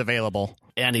is who's available.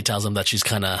 Andy tells him that she's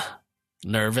kind of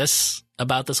nervous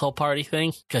about this whole party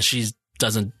thing because she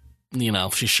doesn't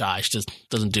she's shy. She just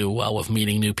doesn't do well with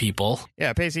meeting new people.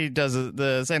 Yeah, Pacey does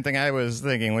the same thing I was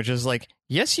thinking, which is like,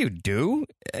 yes, you do.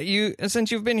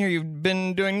 Since you've been here, you've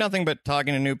been doing nothing but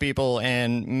talking to new people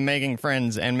and making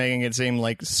friends and making it seem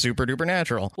like super duper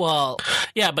natural. Well,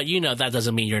 yeah, but that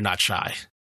doesn't mean you're not shy.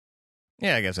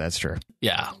 Yeah, I guess that's true.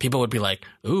 Yeah, people would be like,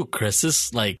 ooh, Chris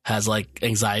is has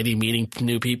anxiety meeting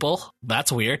new people.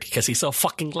 That's weird because he's so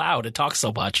fucking loud and talks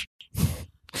so much.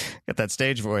 Got that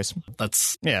stage voice.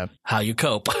 That's Yeah. how you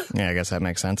cope. Yeah, I guess that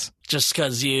makes sense. Just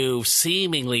because you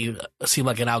seemingly seem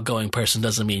like an outgoing person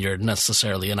doesn't mean you're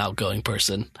necessarily an outgoing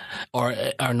person or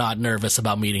are not nervous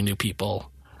about meeting new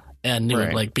people and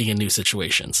being in new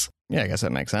situations. Yeah, I guess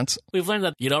that makes sense. We've learned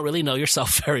that you don't really know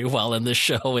yourself very well, and this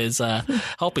show is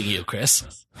helping you,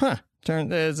 Chris. Huh.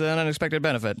 There's an unexpected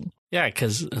benefit. Yeah,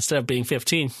 because instead of being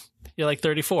 15, you're like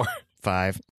 34.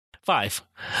 5.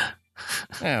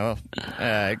 Yeah, well,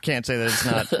 I can't say that it's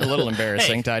not a little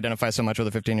embarrassing to identify so much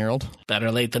with a 15-year-old.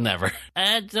 Better late than never.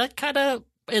 And that kind of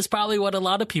is probably what a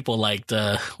lot of people liked,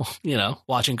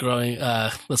 watching growing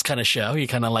this kind of show. You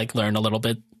kind of learn a little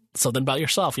bit something about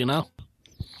yourself,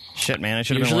 Shit, man, I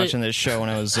should have been watching this show when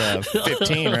I was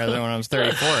 15 rather than when I was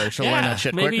 34. I should have learned that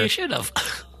shit quicker. Maybe you should have.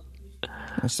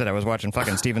 Instead, I was watching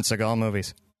fucking Steven Seagal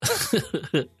movies.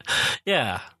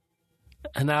 Yeah.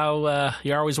 And now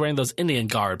you're always wearing those Indian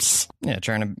garbs. Yeah,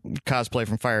 trying to cosplay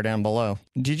from Fire Down Below.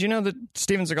 Did you know that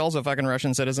Steven Seagal's a fucking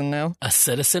Russian citizen now? A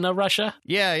citizen of Russia?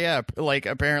 Yeah.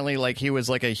 Apparently, he was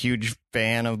a huge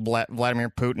fan of Vladimir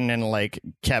Putin and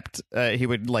kept he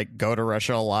would go to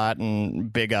Russia a lot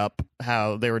and big up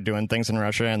how they were doing things in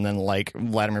Russia, and then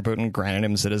Vladimir Putin granted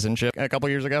him citizenship a couple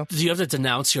years ago. Do you have to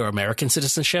denounce your American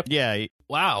citizenship? Yeah.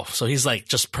 Wow. So he's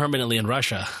just permanently in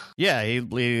Russia. Yeah, he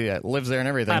lives there and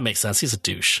everything. That makes sense. He's a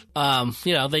douche.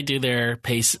 They do their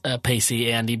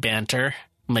Pacey Andy banter.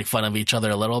 Make fun of each other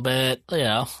a little bit,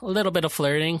 a little bit of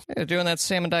flirting. Yeah, doing that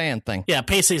Sam and Diane thing. Yeah,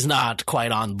 Pacey's not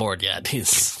quite on board yet. He's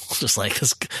just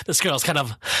this girl's kind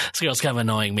of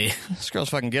annoying me. This girl's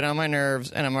fucking get on my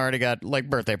nerves, and I'm already got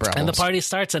birthday problems. And the party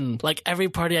starts, and every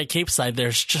party at Capeside,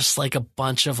 there's just a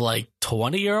bunch of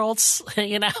 20-year-olds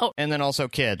hanging out, and then also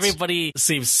kids. Everybody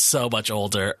seems so much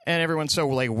older, and everyone's so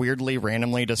weirdly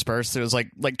randomly dispersed. It was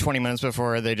like 20 minutes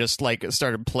before they just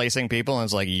started placing people, and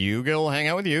it's you will hang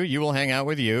out with you, you will hang out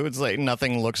with you. It's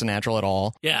nothing looks natural at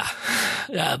all. Yeah.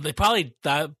 That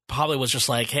probably was just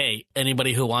hey,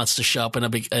 anybody who wants to show up in a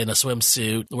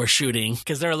swimsuit, we're shooting,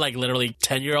 because they're literally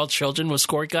 10-year-old children with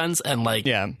squirt guns and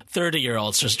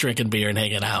 30-year-olds just drinking beer and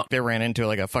hanging out. They ran into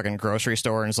a fucking grocery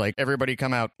store and it's everybody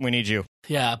come out, we need you.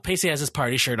 Yeah, Pacey has his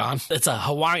party shirt on. It's a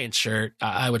Hawaiian shirt,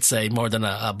 I would say, more than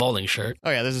a bowling shirt. Oh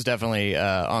yeah, this is definitely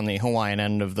on the Hawaiian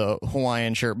end of the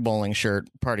Hawaiian shirt, bowling shirt,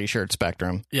 party shirt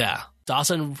spectrum. Yeah.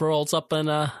 Dawson rolls up in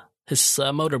his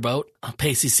motorboat.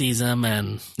 Pacey sees him,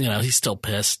 and he's still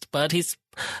pissed, but he's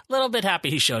a little bit happy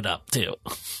he showed up too.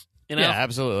 Yeah,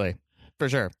 absolutely, for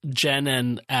sure. Jen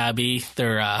and Abby,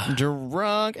 they're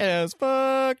drunk as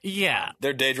fuck. Yeah,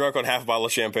 they're day drunk on half a bottle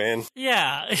of champagne.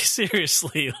 Yeah,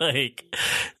 seriously,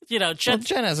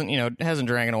 Jen hasn't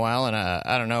drank in a while, and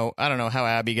I don't know how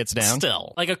Abby gets down.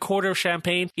 Still, a quarter of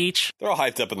champagne each. They're all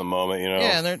hyped up in the moment,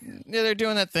 Yeah, they're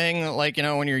doing that thing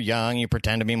when you're young, you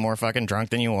pretend to be more fucking drunk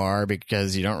than you are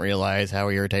because you don't realize how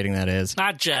irritating that is.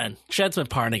 Not Jen. Jen's been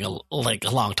partying a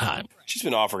long time. She's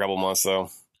been off for a couple months though.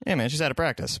 Yeah, man, she's out of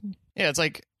practice. Yeah, it's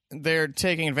they're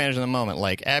taking advantage of the moment.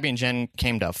 Abby and Jen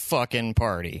came to fucking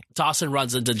party. Dawson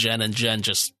runs into Jen, and Jen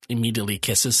just immediately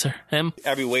kisses him.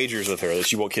 Abby wagers with her that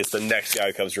she won't kiss the next guy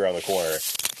who comes around the corner.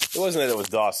 It wasn't that it was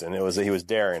Dawson. It was that he was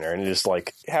daring her, and it just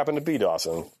happened to be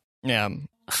Dawson. Yeah.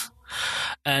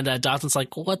 And Dawson's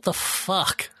what the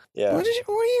fuck? Yeah. What are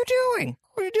you doing?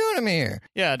 What are you doing to me here?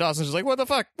 Yeah, Dawson's just what the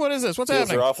fuck? What is this? What's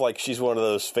happening? Her off like she's one of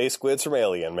those space squids from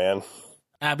Alien, man.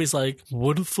 Abby's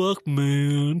what the fuck,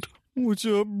 man? What's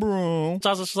up, bro?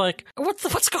 Dawson's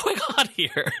what's going on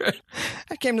here?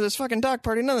 I came to this fucking dock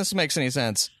party. None of this makes any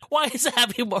sense. Why is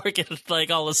Abby Morgan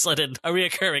all of a sudden a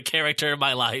reoccurring character in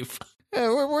my life? Hey,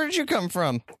 where did you come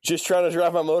from? Just trying to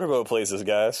drive my motorboat places,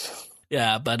 guys.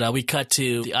 Yeah, but we cut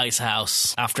to the ice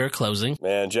house after closing.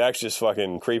 Man, Jack's just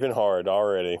fucking creeping hard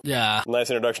already. Yeah. Nice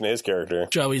introduction to his character.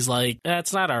 Joey's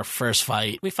it's not our first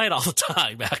fight. We fight all the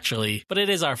time, actually. But it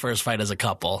is our first fight as a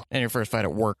couple. And your first fight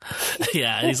at work.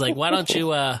 Yeah, and he's why don't you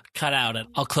cut out and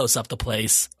I'll close up the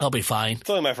place. I'll be fine. It's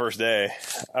only my first day.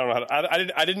 I don't know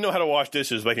I didn't know how to wash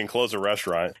dishes, but I can close a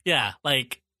restaurant. Yeah,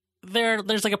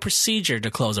 there's a procedure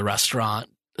to close a restaurant.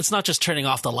 It's not just turning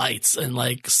off the lights and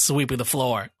sweeping the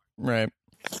floor. Right.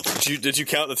 Did you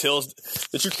count the tills?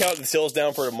 Did you count the tills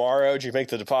down for tomorrow? Did you make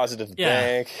the deposit at the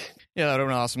bank? Yeah, that would have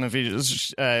been awesome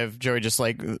if Joey just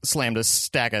like slammed a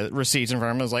stack of receipts in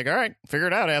front of him and was like, all right, figure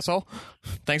it out, asshole.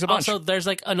 Thanks a bunch. Also, there's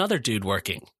like another dude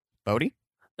working. Bodie?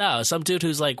 No, some dude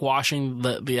who's like washing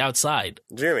the outside.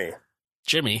 Jimmy.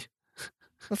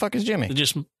 The fuck is Jimmy?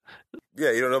 Just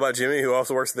Yeah, you don't know about Jimmy, who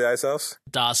also works at the ice house?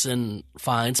 Dawson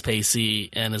finds Pacey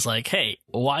and is like, hey,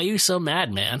 why are you so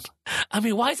mad, man? I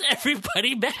mean, why is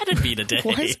everybody mad at me today?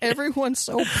 Why is everyone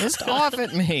so pissed off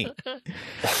at me? I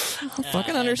don't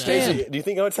fucking understand. Pacey, do you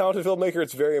think I'm a talented filmmaker?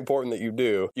 It's very important that you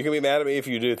do. You can be mad at me if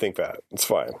you do think that. It's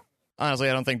fine. Honestly,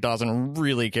 I don't think Dawson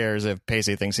really cares if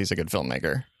Pacey thinks he's a good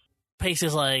filmmaker.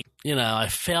 Pacey's like, I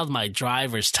failed my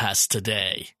driver's test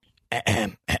today.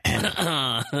 It's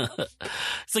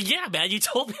like, yeah, man, you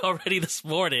told me already this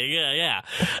morning. Yeah.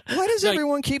 Why does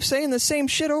everyone keep saying the same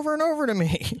shit over and over to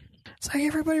me? It's like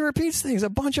everybody repeats things a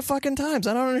bunch of fucking times.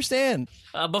 I don't understand.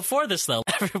 Before this, though,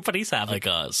 everybody's having like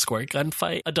a squirt gun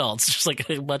fight. Adults, just like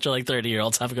a bunch of like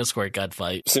 30-year-olds having a squirt gun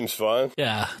fight. Seems fun.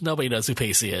 Yeah, nobody knows who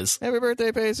Pacey is. Happy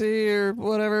birthday, Pacey, or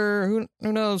whatever.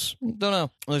 Who knows? Don't know.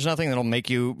 There's nothing that'll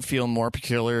make you feel more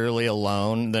peculiarly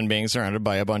alone than being surrounded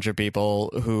by a bunch of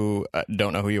people who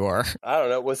don't know who you are. I don't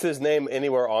know. Was his name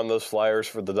anywhere on those flyers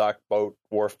for the Dock Boat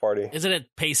Wharf party? Isn't it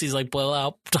Pacey's like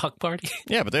blowout dock party?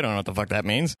 Yeah, but they don't know what the fuck that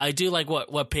means. I do like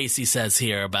what Pacey says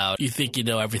here about, you think you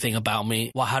know everything about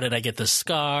me? Well, how did I get this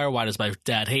scar? Why does my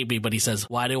dad hate me? But he says,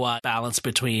 why do I balance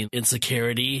between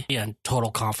insecurity and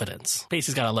total confidence?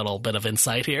 Pacey's got a little bit of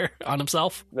insight here on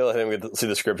himself. They let him get to see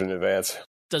the script in advance.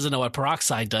 Doesn't know what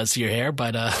peroxide does to your hair,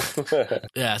 but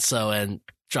yeah, and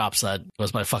drops that, it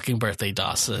was my fucking birthday,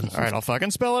 Dawson. All right, I'll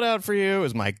fucking spell it out for you. It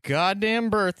was my goddamn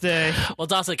birthday. Well,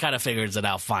 Dawson kind of figures it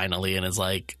out finally and is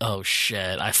like, oh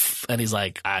shit. And he's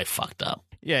like, I fucked up.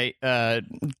 Yeah,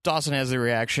 Dawson has the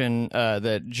reaction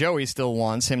that Joey still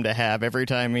wants him to have every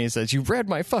time he says, you read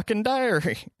my fucking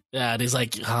diary. Yeah, and he's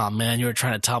like, oh, man, you were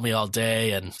trying to tell me all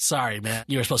day, and sorry, man.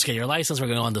 You were supposed to get your license. We're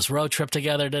going to go on this road trip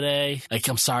together today. Like,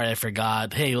 I'm sorry I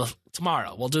forgot. Hey,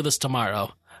 tomorrow. We'll do this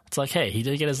tomorrow. It's like, hey, he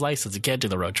didn't get his license. He can't do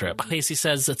the road trip. Pacey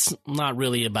says it's not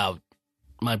really about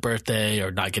my birthday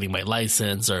or not getting my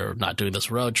license or not doing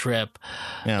this road trip.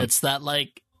 Yeah. It's that,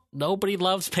 like, nobody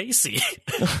loves Pacey.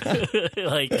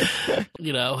 Like,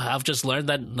 I've just learned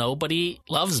that nobody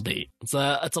loves me. It's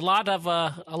a lot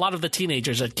of the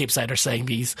teenagers at Cape Side are saying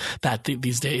these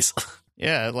days.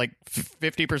 Yeah, like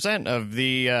 50% of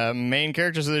the main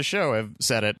characters of the show have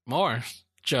said it. More.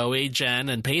 Joey, Jen,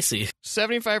 and Pacey.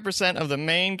 75% of the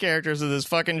main characters of this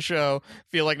fucking show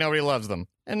feel like nobody loves them.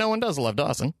 And no one does love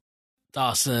Dawson.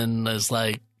 Dawson is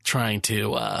like trying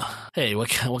to, hey, what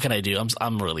can I do?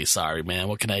 I'm really sorry, man.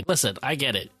 What can I... Listen, I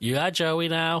get it. You got Joey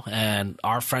now, and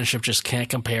our friendship just can't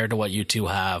compare to what you two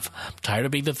have. I'm tired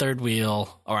of being the third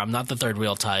wheel, or I'm not the third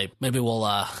wheel type. Maybe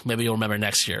you'll remember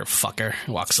next year, fucker.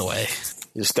 Walks away.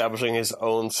 He's establishing his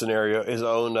own scenario, his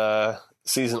own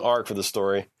season arc for the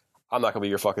story. I'm not going to be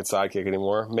your fucking sidekick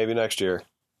anymore. Maybe next year,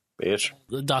 bitch.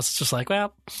 Dawson's just like,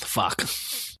 well, fuck.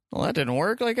 Well, that didn't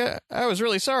work. Like, I was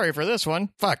really sorry for this one.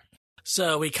 Fuck.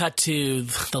 So we cut to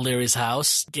the Leary's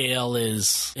house. Gail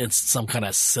is in some kind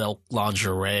of silk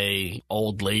lingerie,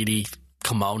 old lady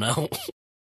kimono.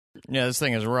 Yeah, this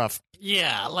thing is rough.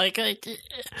 Yeah, like,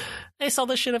 I saw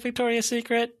this shit at Victoria's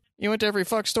Secret. You went to every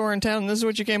fuck store in town, and this is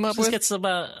what you came up with?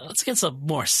 Let's get some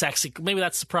more sexy... Maybe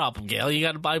that's the problem, Gail. You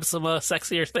gotta buy some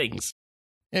sexier things.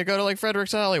 Yeah, go to, like,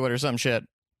 Frederick's Hollywood or some shit.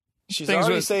 She's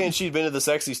already saying she'd been to the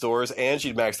sexy stores, and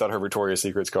she'd maxed out her Victoria's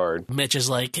Secrets card. Mitch is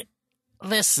like,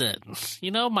 listen, you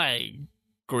know my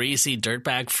greasy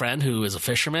dirtbag friend who is a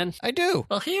fisherman? I do.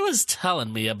 Well, he was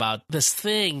telling me about this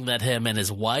thing that him and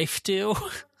his wife do.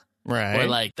 Right. Where,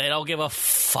 like, they don't give a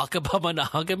fuck about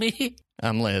monogamy.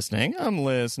 I'm listening.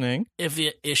 If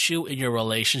the issue in your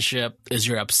relationship is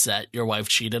you're upset your wife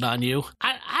cheated on you,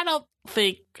 I don't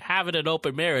think having an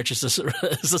open marriage is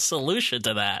a solution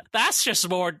to that. That's just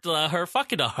more her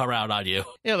fucking around on you.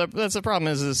 Yeah, that's the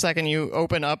problem. Is the second you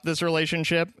open up this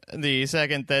relationship, the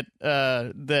second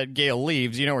that Gail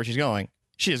leaves, you know where she's going.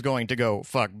 She is going to go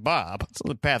fuck Bob. It's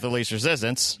the path of least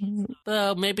resistance.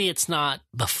 Maybe it's not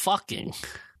the fucking.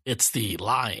 It's the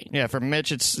lying. Yeah, for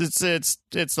Mitch, it's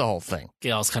the whole thing.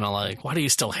 Gail's kind of like, why do you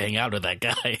still hang out with that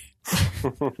guy?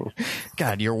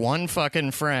 God, you're one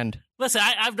fucking friend. Listen,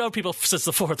 I've known people since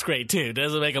the 4th grade, too. It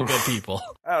doesn't make them good people.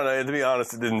 I don't know. To be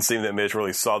honest, it didn't seem that Mitch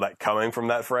really saw that coming from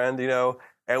that friend,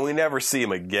 and we never see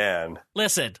him again.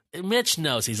 Listen, Mitch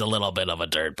knows he's a little bit of a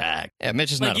dirtbag. Yeah,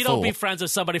 Mitch is not a fool. You don't be friends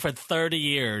with somebody for 30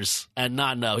 years and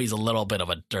not know he's a little bit of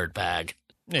a dirtbag.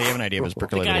 Yeah, you have an idea of his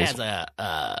proclivities. The guy has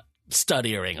a...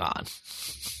 study ring on.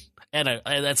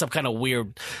 and some kind of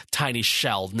weird tiny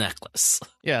shell necklace.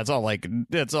 Yeah,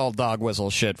 it's all dog whistle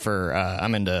shit for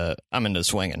I'm into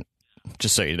swinging.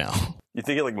 Just so you know. You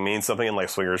think it like means something in like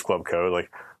swingers club code? Like,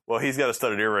 well, he's got a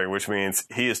studded earring, which means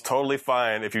he is totally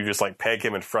fine if you just like peg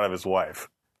him in front of his wife.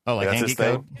 Oh, like that's hanky his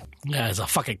thing? code? Yeah, it's a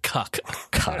fucking cuck.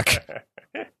 Cock.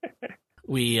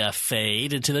 We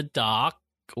fade into the dock,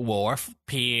 wharf,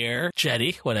 pier,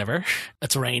 jetty, whatever.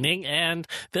 It's raining, and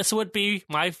this would be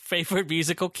my favorite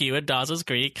musical cue in Dawson's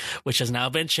Creek, which has now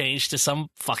been changed to some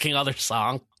fucking other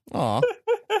song. Aw.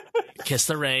 Kiss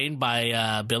the Rain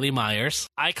by Billy Myers.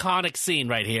 Iconic scene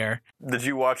right here. Did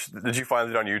you find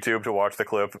it on YouTube to watch the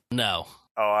clip? No.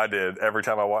 Oh, I did. Every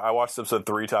time I watched the episode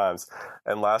 3 times.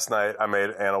 And last night I made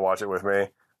Anna watch it with me.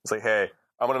 It's like, hey,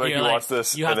 I'm going to make you watch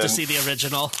this. You have to see the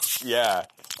original. Yeah.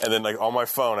 And then like on my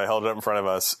phone, I held it up in front of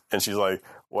us and she's like,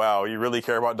 wow, you really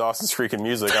care about Dawson's Creek and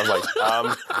music? I was like,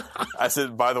 I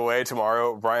said, by the way,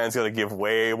 tomorrow Brian's going to give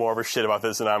way more of a shit about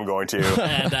this than I'm going to.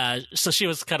 And so she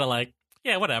was kind of like,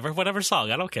 yeah, whatever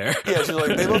song, I don't care. Yeah, she's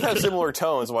like, they both have similar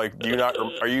tones. I'm like,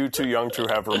 are you too young to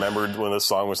have remembered when this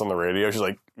song was on the radio? She's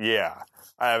like, yeah,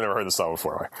 I have never heard the song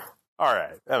before. I'm like, all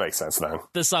right, that makes sense then.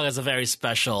 This song has a very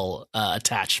special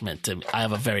attachment to me. I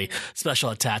have a very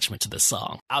special attachment to this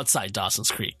song outside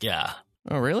Dawson's Creek. Yeah.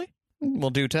 Oh, really?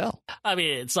 Well, do tell. I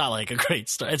mean, it's not like a great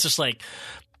story. It's just like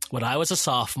when I was a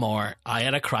sophomore, I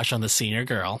had a crush on the senior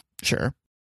girl. Sure.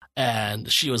 And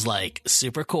she was like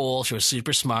super cool. She was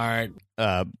super smart.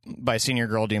 By senior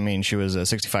girl, do you mean she was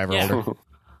 65 or older?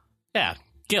 Yeah,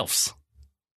 gilfs.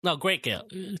 No, great gil,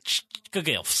 good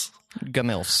gilfs.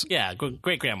 Gamilfs. Yeah,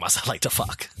 great grandmas I like to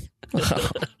fuck.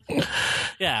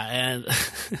 Yeah, and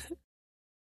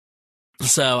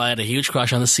so I had a huge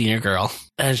crush on the senior girl,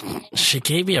 and she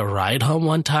gave me a ride home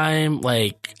one time,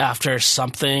 like after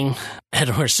something,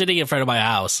 and we're sitting in front of my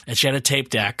house, and she had a tape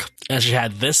deck, and she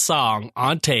had this song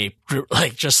on tape,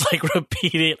 like just like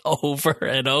repeat it over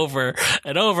and over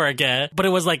and over again, but it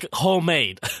was like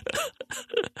homemade.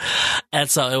 And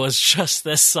so it was just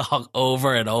this song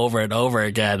over and over and over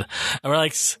again. And we're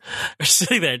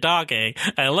sitting there talking,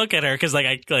 and I look at her because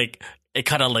it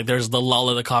kind of like there's the lull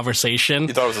in the conversation.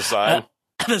 You thought it was a sign?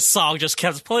 And the song just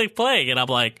kept playing, and I'm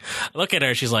like, look at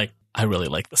her. She's like, I really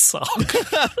like this song.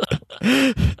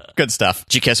 Good stuff.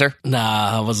 Did you kiss her?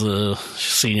 Nah, I was a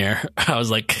senior. I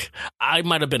was like, I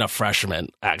might have been a freshman,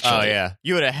 actually. Oh, yeah.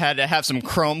 You would have had to have some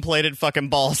chrome-plated fucking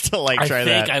balls to try that. I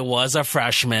think I was a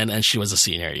freshman, and she was a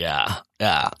senior, yeah.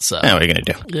 Yeah, so. What are you going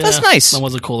to do? Yeah, that's nice. That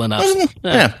wasn't cool enough.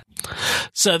 Yeah.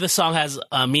 So this song has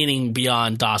a meaning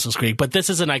beyond Dawson's Creek, but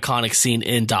this is an iconic scene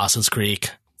in Dawson's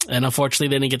Creek. And unfortunately,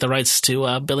 they didn't get the rights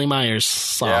to Billy Myers'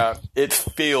 song. Yeah, it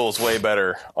feels way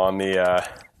better on the...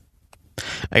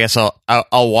 I guess I'll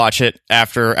watch it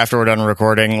after we're done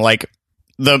recording. Like,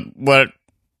 I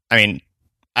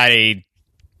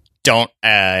don't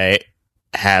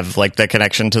have, like, the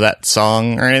connection to that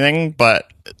song or anything, but,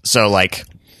 so, like,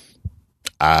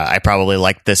 I probably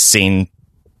like this scene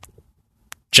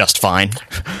just fine.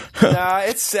 Nah,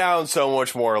 it sounds so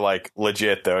much more like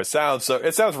legit though. It sounds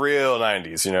real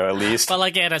 90s, at least. But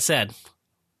like Anna said,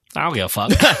 I don't give a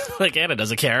fuck. Like Anna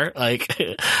doesn't care. Like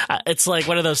it's like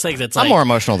one of those things. It's I'm like, more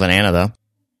emotional than Anna though.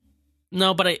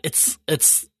 No, but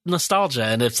it's nostalgia,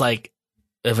 and it's like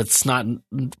if it's not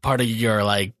part of your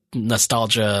like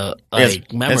nostalgia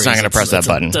memories, it's not going to press that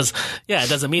button. It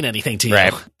doesn't mean anything to you.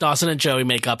 Right. Dawson and Joey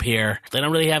make up here. They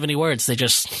don't really have any words. They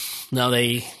just know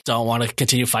they don't want to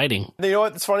continue fighting. You know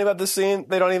what's funny about this scene?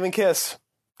 They don't even kiss.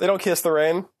 They don't kiss the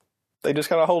rain. They just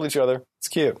kind of hold each other. It's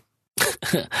cute.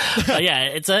 Yeah,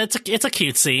 it's a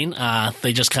cute scene.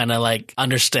 They just kind of like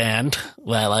understand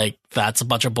that like that's a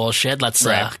bunch of bullshit. Let's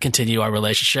continue our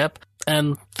relationship.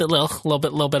 And the little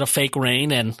bit of fake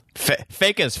rain and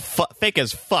fake as fuck.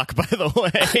 By the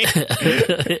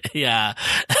way, yeah,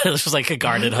 it's just like a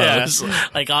garden hose. Yeah.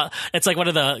 Like it's like one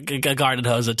of the garden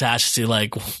hose attached to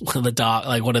like the dock,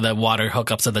 like one of the water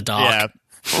hookups of the dock. Yeah.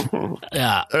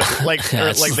 Yeah, like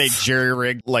they jury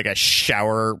rigged like a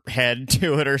shower head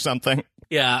to it or something.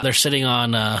 Yeah, they're sitting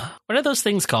on what are those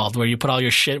things called where you put all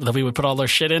your shit that we would put all our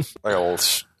shit in?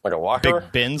 Like a locker?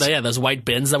 Big bins? Yeah, those white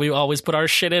bins that we always put our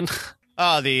shit in.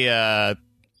 Oh, the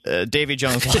Davy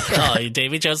Jones locker. Oh,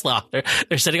 Davy Jones locker.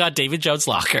 They're sitting on Davy Jones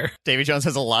locker. Davy Jones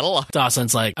has a lot of locker.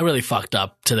 Dawson's like, I really fucked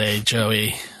up today,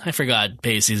 Joey. I forgot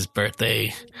Pacey's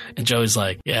birthday. And Joey's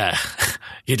like, yeah,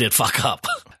 you did fuck up.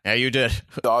 Yeah, you did.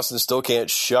 Dawson still can't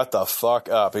shut the fuck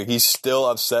up. He's still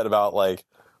upset about like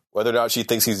whether or not she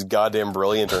thinks he's goddamn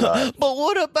brilliant or not. But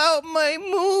what about my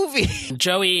movie?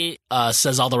 Joey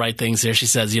says all the right things here. She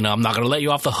says, I'm not going to let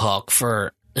you off the hook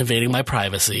for invading my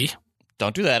privacy.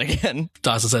 Don't do that again.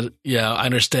 Dawson said, yeah, I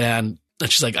understand.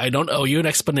 And she's like, I don't owe you an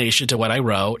explanation to what I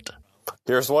wrote.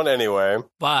 Here's one anyway.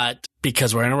 But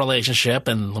because we're in a relationship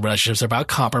and relationships are about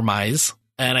compromise,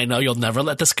 and I know you'll never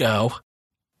let this go.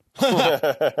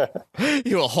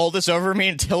 You will hold this over me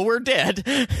until we're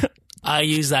dead. I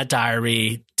use that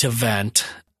diary to vent.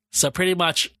 So pretty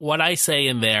much what I say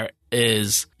in there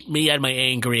is me at my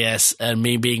angriest and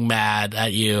me being mad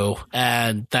at you.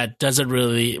 And that doesn't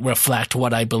really reflect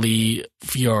what I believe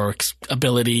your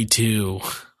ability to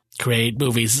create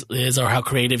movies is, or how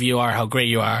creative you are, how great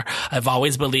you are. I've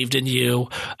always believed in you.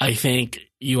 I think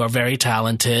you are very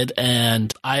talented,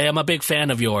 and I am a big fan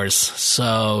of yours.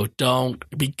 So don't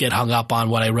get hung up on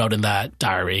what I wrote in that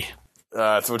diary.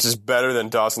 Which is better than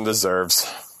Dawson deserves.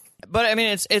 But I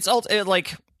mean,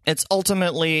 it's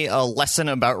ultimately a lesson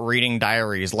about reading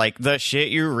diaries. Like, the shit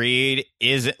you read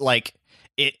isn't like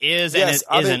it is, Yes,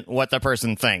 and it isn't what the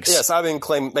person thinks. Yes, I've been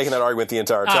making that argument the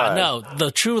entire time. No, the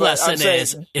true But lesson I'm saying-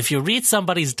 is if you read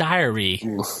somebody's diary,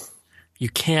 you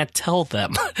can't tell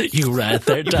them you read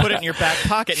their You diary. put it in your back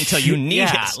pocket until you need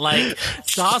it. Like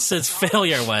Dawson's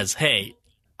failure was, hey,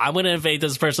 I'm going to invade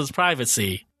this person's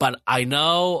privacy, but I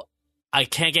know I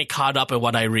can't get caught up in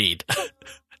what I read.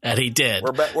 And he did.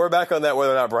 We're back on that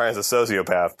whether or not Brian's a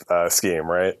sociopath scheme,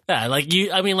 right? Yeah, like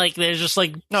you. I mean, like there's just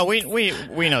like No, we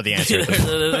know the answer.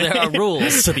 there are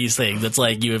rules to these things. It's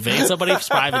like you invade somebody's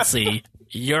privacy,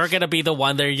 you're gonna be the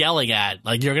one they're yelling at.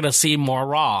 Like you're gonna seem more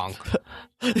wrong.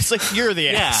 It's like you're the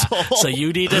asshole. So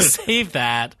you need to save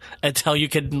that until you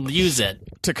can use it.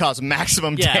 To cause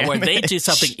maximum Yeah, damage. where they do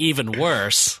something even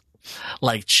worse,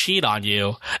 like cheat on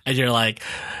you, and you're like,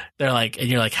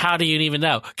 how do you even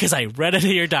know? Because I read it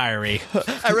in your diary.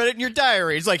 I read it in your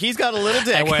diary. It's like, he's got a little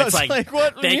dick. And where I it's was like,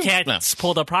 what? they can't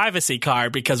pull the privacy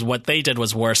card because what they did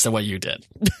was worse than what you did.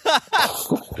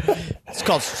 It's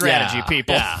called strategy, Yeah,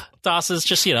 people. Yeah. Dawson's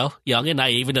just, young and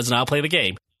naive and does not play the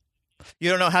game. You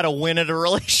don't know how to win at a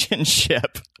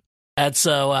relationship. And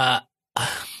so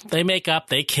they make up,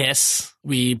 they kiss.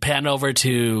 We pan over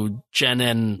to Jen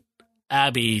and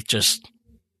Abby just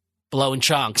blowing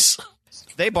chunks.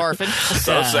 They barfing.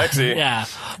 So sexy. Yeah.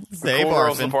 They Cool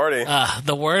girls in the barfing. party.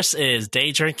 The worst is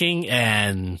day drinking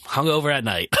and hungover at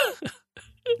night.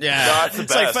 Yeah. That's the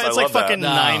It's best. like, I it's like love that. fucking No.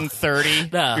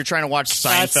 9:30. No. You're trying to watch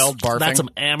Seinfeld barfing. That's some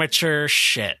amateur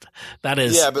shit. That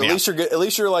is. Yeah, but at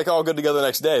least you're like all good together the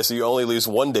next day, so you only lose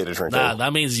one day to drink.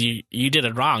 That means you did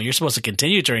it wrong. You're supposed to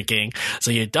continue drinking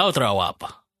so you don't throw up.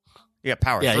 You got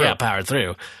power Yeah, through. yeah, power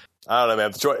through. I don't know,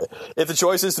 man. If the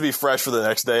choice is to be fresh for the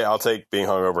next day, I'll take being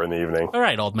hungover in the evening. All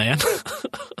right, old man.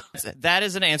 That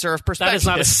is an answer of perspective. That is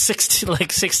not a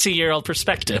 16-year-old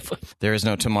perspective. There is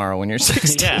no tomorrow when you're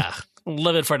 16. Yeah.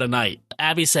 Live it for tonight.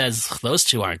 Abby says those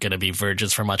two aren't going to be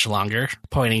virgins for much longer,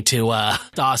 pointing to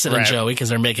Dawson and Right. Joey because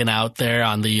they're making out there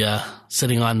on the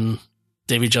sitting on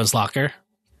Davy Jones' locker.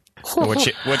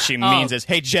 What she means is,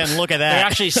 hey, Jen, look at They're that.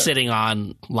 actually sitting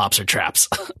on lobster traps.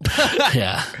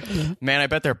 Yeah. Man, I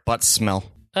bet their butts smell.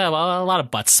 Well, a lot of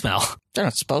butts smell. They're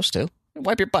not supposed to.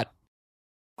 Wipe your butt.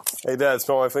 Hey, Dad,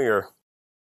 smell my finger.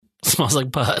 Smells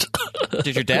like butt.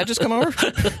 Did your dad just come over?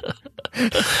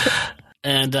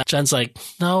 And Jen's like,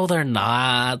 no, they're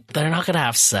not. They're not going to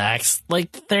have sex.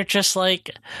 Like, they're just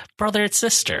like brother and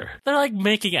sister. They're like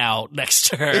making out next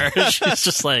to her. She's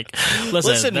just like,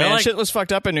 Listen, they're man, like, shit was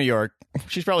fucked up in New York.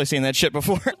 She's probably seen that shit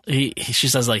before. she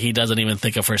says like he doesn't even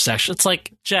think of her sex. It's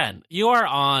like, Jen, you are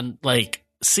on like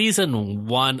season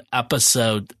 1,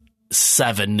 episode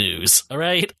 7 news. All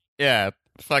right. Yeah,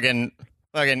 fucking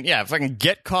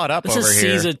get caught up This over is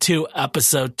here. season 2,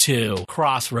 episode 2,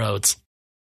 Crossroads.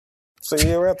 So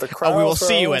you were at the crowd. Oh, we will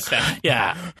see you at that.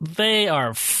 Yeah. They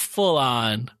are full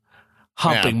on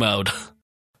humping mode.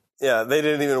 Yeah, they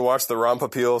didn't even watch the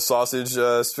Rompapil sausage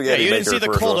Yeah, spaghetti. you didn't maker see the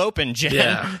commercial. cold open, Jen.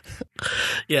 Yeah.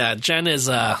 Yeah, Jen is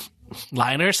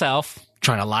lying to herself,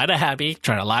 trying to lie to Abby,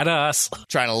 trying to lie to us.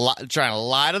 trying to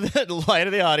lie to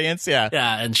the audience. Yeah,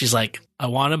 Yeah, and she's like, I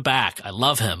want him back. I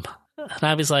love him. And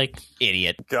Abby's like,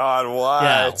 idiot. God, why?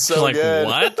 yeah. It's She's so like, good.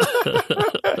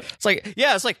 what?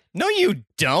 It's like, no, you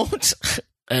don't.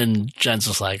 And Jen's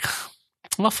just like,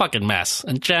 I'm a fucking mess.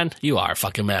 And Jen, you are a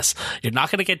fucking mess. You're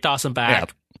not going to get Dawson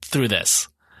back through this.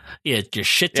 You get your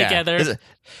shit together.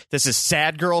 This is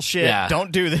sad girl shit. Yeah.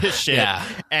 Don't do this shit. Yeah.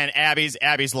 And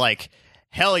Abby's like,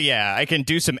 hell yeah, I can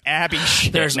do some Abby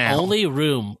shit There's now. only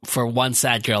room for one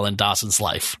sad girl in Dawson's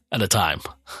life at a time.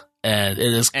 And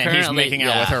it is and currently, he's making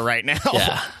out with her right now.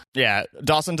 Yeah. Yeah,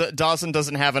 Dawson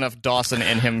doesn't have enough Dawson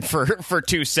in him for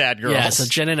two sad girls. Yeah, so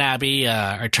Jen and Abby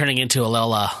are turning into a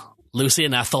little Lucy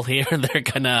and Ethel here, and they're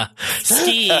gonna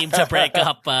scheme to break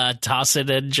up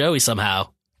Dawson and Joey somehow.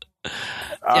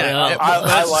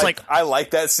 I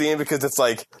like that scene because it's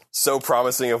like so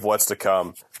promising of what's to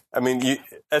come. I mean,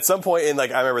 at some point in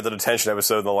like I remember the detention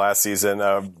episode in the last season,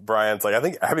 Brian's like, I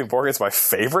think Abby Morgan's my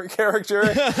favorite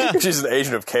character. She's an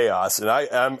agent of chaos, and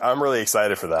I'm really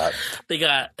excited for that.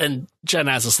 And Jen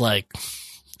has this like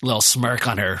little smirk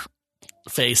on her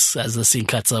face as the scene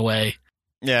cuts away.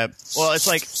 Yeah, well, it's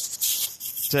like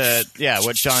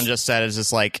what John just said is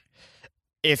just like,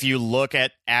 if you look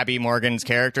at Abby Morgan's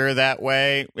character that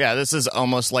way, yeah, this is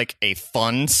almost like a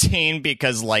fun scene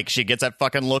because like she gets that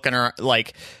fucking look in her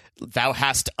like, thou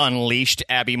hast unleashed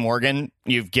Abby Morgan.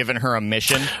 You've given her a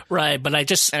mission, right? But and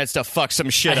it's to fuck some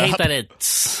shit up. I hate that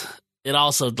it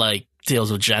also like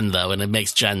deals with Jen though, and it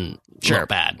makes Jen look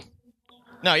bad.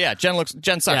 No, yeah, Jen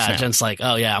sucks. Yeah, now. Jen's like,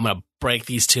 oh yeah, I'm gonna break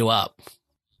these two up.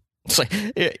 It's like,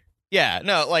 yeah,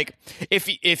 no, like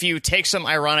if you take some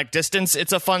ironic distance,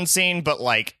 it's a fun scene, but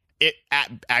like it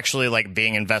actually like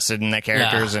being invested in the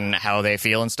characters and how they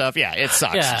feel and stuff. Yeah, it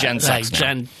sucks. Yeah, Jen sucks. Like,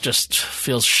 Jen just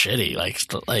feels shitty.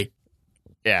 Like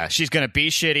yeah, she's gonna be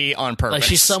shitty on purpose. Like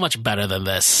she's so much better than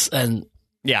this, and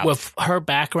yeah, with her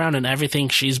background and everything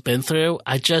she's been through,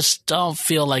 I just don't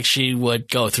feel like she would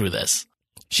go through this.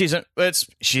 She's in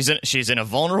a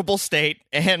vulnerable state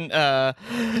and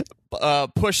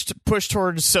pushed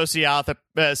towards sociopathy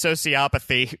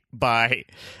by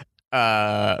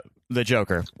the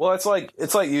Joker. Well, it's like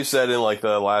you said in like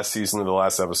the last season of the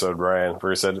last episode, Brian,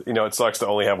 where you said, it sucks to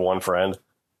only have one friend,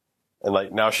 and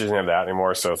like now she doesn't have that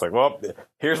anymore. So it's like, well,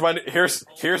 here's my new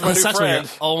friend.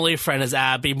 Her only friend is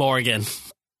Abby Morgan.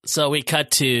 So we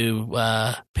cut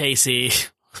to Pacey.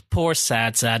 Poor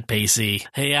sad Pacey.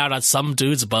 Hang out on some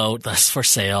dude's boat that's for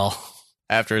sale.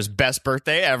 After his best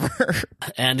birthday ever.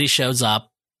 Andy shows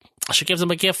up. She gives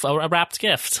him a gift, a wrapped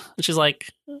gift. And she's like,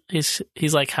 he's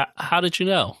like, how did you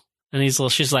know? And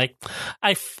she's like,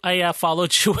 I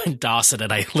followed you in Dawson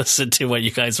and I listened to what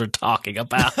you guys were talking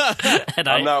about. And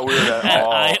I'm not weird at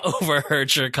all. I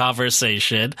overheard your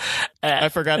conversation. I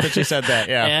forgot that you said that,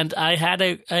 yeah. And I had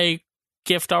a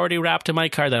gift already wrapped in my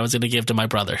car that I was going to give to my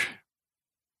brother.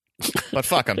 But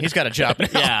fuck him. He's got a job now.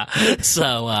 Yeah.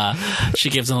 So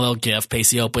she gives him a little gift.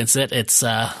 Pacey opens it. It's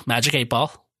Magic 8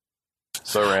 Ball.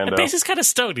 So random. And Pacey's kind of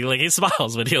stoked. He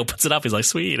smiles when he opens it up. He's like,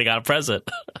 sweet, I got a present.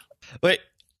 But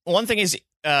one thing is,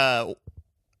 so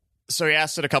he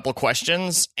asked it a couple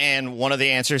questions, and one of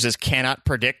the answers is cannot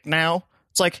predict now.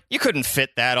 It's like, you couldn't fit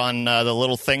that on the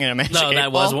little thing in a Magic 8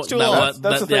 Ball.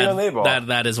 That's the thing on the 8 Ball.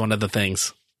 That is one of the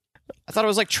things. I thought it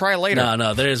was like try later.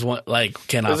 No, there is one like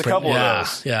cannot. There's a couple of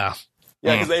those. Yeah,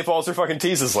 because 8 balls are fucking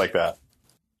teases like that.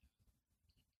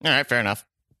 All right, fair enough.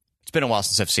 It's been a while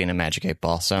since I've seen a Magic 8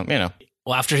 Ball, so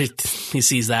Well, after he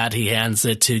sees that, he hands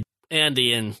it to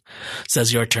Andy and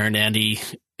says, "Your turn." Andy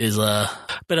is a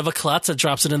bit of a klutz and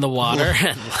drops it in the water.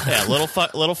 Yeah,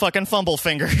 little fucking fumble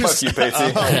fingers. Fuck you,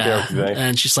 Pacey.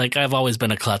 And she's like, "I've always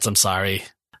been a klutz. I'm sorry."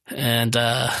 And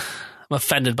I'm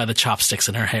offended by the chopsticks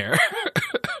in her hair.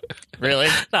 Really?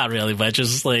 Not really, but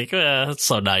just like, it's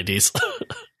so 90s.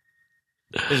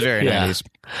 It's very 90s.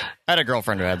 I had a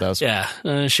girlfriend who had those. Yeah.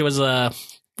 She was a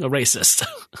racist.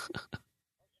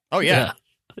 Oh, yeah.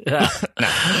 Yeah. No.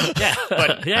 Yeah.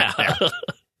 But, yeah.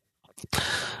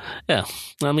 Yeah.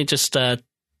 Let me just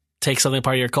take something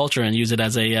part of your culture and use it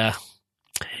as a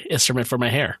instrument for my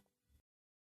hair.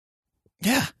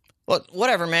 Yeah. Well,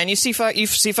 whatever, man. You see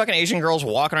fucking Asian girls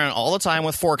walking around all the time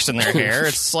with forks in their hair.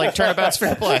 It's like turnabout's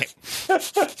fair play.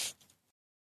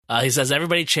 He says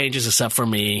everybody changes except for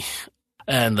me,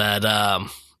 and that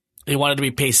he wanted to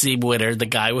be Pacey Witter, the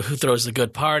guy who throws the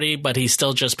good party, but he's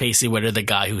still just Pacey Witter, the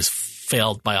guy who's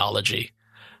failed biology,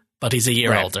 but he's a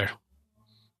year older.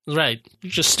 Right,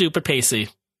 just stupid Pacey.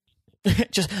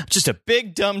 just a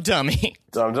big dumb dummy.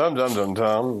 Dumb.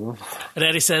 And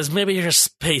then he says, maybe you're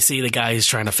just Pacey, the guy who's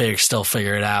trying to still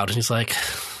figure it out. And he's like,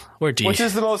 we're deep. Which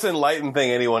is the most enlightened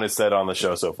thing anyone has said on the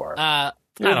show so far. I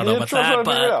don't know about that,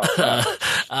 but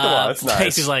come on, that's nice.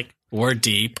 Pacey's like, we're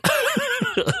deep.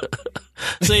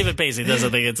 So even Pacey doesn't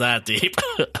think it's that deep.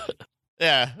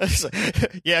 Yeah.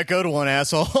 Yeah, go to one,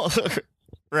 asshole.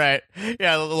 Right.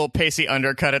 Yeah, the little Pacey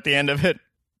undercut at the end of it.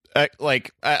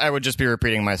 I would just be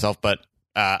repeating myself, but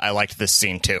I liked this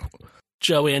scene too.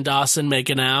 Joey and Dawson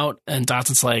making out, and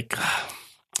Dawson's like,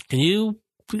 can you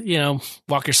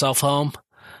walk yourself home?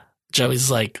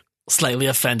 Joey's like slightly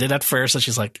offended at first, and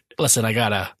she's like, listen,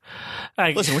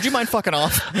 listen, would you mind fucking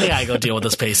off? I gotta go deal with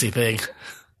this Pacey thing.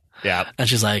 Yeah. And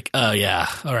she's like, oh yeah,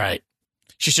 all right.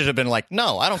 She should have been like,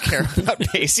 no, I don't care about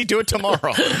Pacey. Do it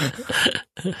tomorrow.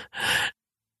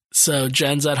 So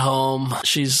Jen's at home.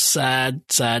 She's sad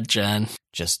Jen.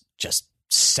 Just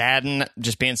sad,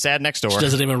 just being sad next door. She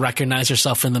doesn't even recognize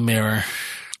herself in the mirror.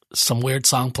 Some weird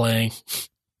song playing.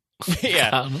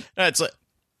 Yeah. It's like,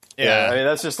 Yeah, I mean,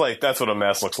 that's just like, that's what a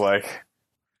mess looks like.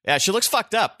 Yeah, she looks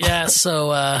fucked up. Yeah,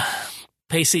 so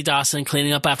Pacey Dawson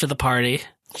cleaning up after the party.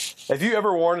 Have you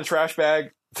ever worn a trash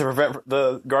bag to prevent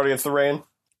the guard against the rain?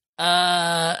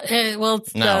 Well,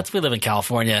 No. we live in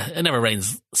California. It never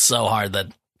rains so hard that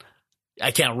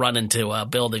I can't run into a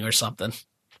building or something.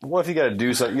 What if you got to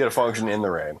do something? You got to function in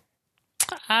the rain.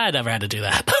 I never had to do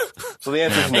that. So the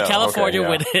answer is no. In California,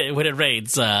 Okay, yeah. when it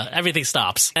rains, everything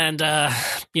stops. And,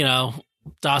 you know,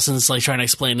 Dawson's like trying to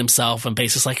explain himself, and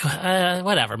Pacey's like,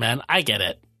 whatever, man. I get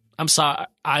it. I'm sorry.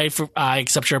 I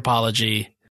accept your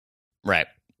apology. Right.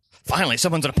 Finally,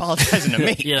 someone's apologizing to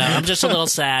me. You know, I'm just a little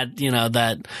sad, you know,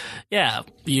 that, yeah,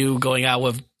 you going out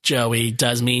with Joey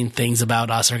does mean things about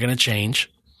us are going to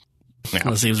change. Yeah.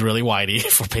 It seems really whitey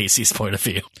from Pacey's point of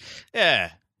view. Yeah.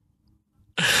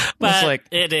 But It's like-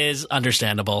 it is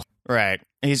understandable. Right.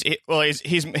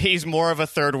 He's more of a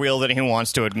third wheel than he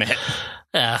wants to admit.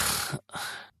 Yeah.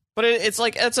 But it's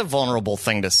like, it's a vulnerable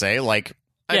thing to say. Like,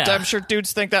 Yeah. I'm sure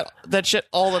dudes think that shit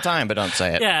all the time, but don't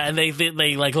say it. Yeah, and they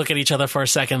like look at each other for a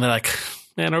second. They're like,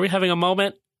 man, are we having a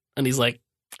moment? And he's like,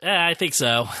 yeah, I think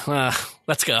so.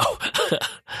 Let's go.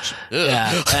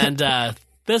 Yeah. And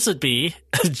this would be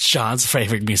John's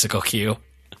favorite musical cue.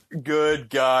 Good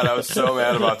God, I was so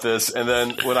mad about this. And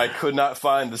then when I could not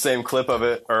find the same clip of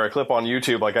it, or a clip on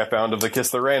YouTube like I found of the Kiss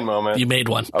the Rain moment, You made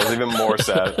one. I was even more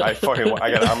sad.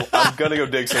 I'm gonna go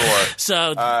dig some more.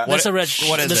 So what is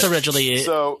this it? originally,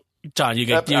 So John, you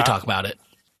talk about it.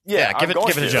 Yeah, give I'm it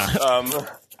going to John.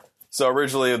 So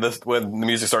originally, when the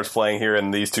music starts playing here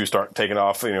and these two start taking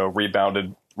off, you know,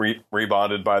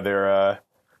 rebonded by their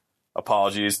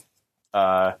apologies.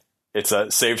 It's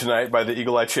 "Save Tonight" by the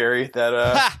Eagle Eye Cherry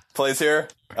that plays here.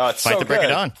 It's Fight so the break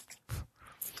good. of dawn.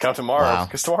 Come tomorrow, Wow.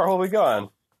 because tomorrow we'll be gone.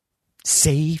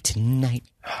 Save tonight.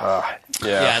 Yeah.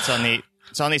 Yeah,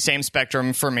 it's on the same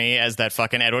spectrum for me as that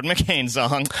fucking Edward McCain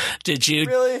song. Did you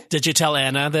Really? Did you tell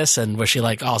Anna this? And was she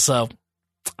like, also,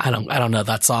 I don't know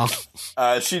that song.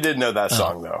 She did know that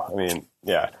song though. I mean,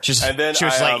 yeah. She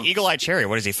was like, Eagle Eye Cherry.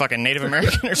 What is he, fucking Native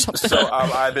American or something? So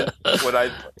I've been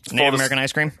Native American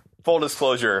ice cream? Full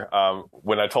disclosure,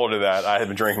 when I told her that, I had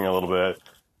been drinking a little bit.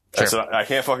 Sure. I said, I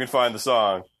can't fucking find the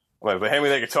song. I'm like, but hand me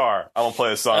that guitar. I'm going to play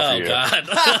this song for you. God.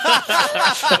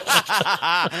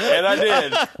 And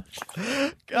I did.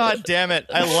 God damn it.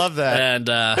 I love that.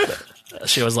 And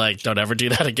she was like, don't ever do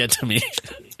that again to me. She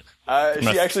actually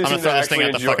I'm seemed throw to this thing actually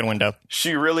out the fucking window.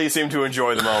 She really seemed to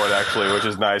enjoy the moment, actually, which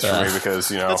is nice for me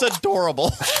because, you know, That's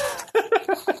adorable.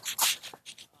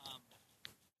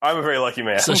 I'm a very lucky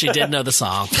man. So she did know the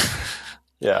song.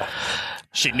 Yeah.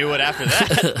 She knew it after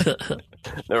that.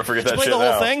 Never forget that Play shit the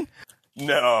whole now. thing?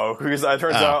 No, because it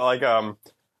turns out, like,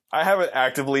 I haven't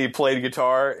actively played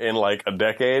guitar in, like, a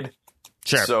decade.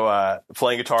 Sure. So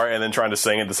playing guitar and then trying to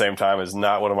sing at the same time is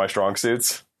not one of my strong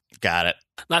suits. Got it.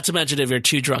 Not to mention if you're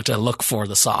too drunk to look for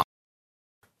the song.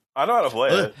 I know how to play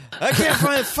it. I can't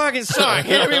find the fucking song.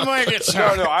 Hand me my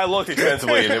guitar. No, I looked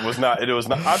extensively and it was not.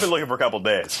 I've been looking for a couple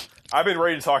days. I've been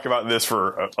ready to talk about this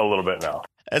for a little bit now.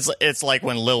 It's like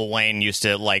when Lil Wayne used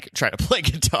to like try to play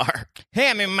guitar.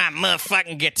 Hand me my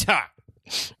motherfucking guitar.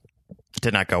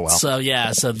 Did not go well. So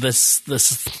yeah, so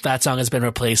that song has been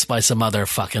replaced by some other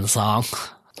fucking song.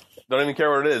 Don't even care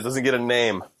what it is. Doesn't get a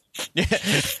name.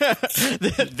 This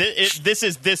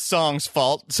is this song's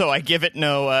fault, so I give it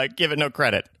no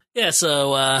credit. Yeah,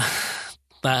 so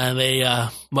they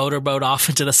motorboat off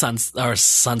into the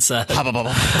sunset.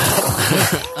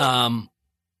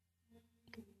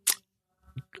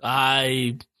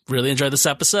 I really enjoyed this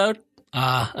episode.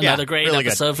 Another great really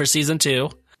episode for season 2.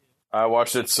 I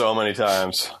watched it so many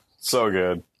times. So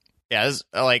good. Yeah, it was,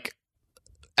 like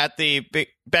at the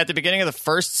beginning of the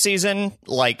first season,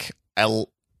 like I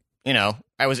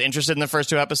was interested in the first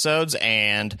 2 episodes,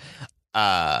 and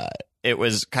it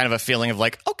was kind of a feeling of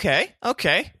like, okay,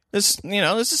 this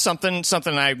is something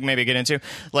I maybe get into.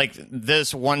 Like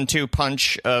this 1-2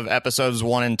 punch of episodes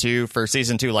 1 and 2 for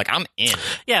season 2, like I'm in.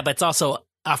 Yeah, but it's also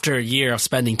after a year of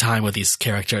spending time with these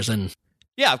characters, and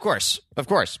Yeah, of course.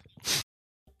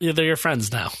 they're your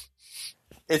friends now.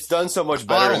 It's done so much I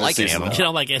better don't in like the any season. of them. You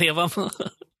don't like any of them?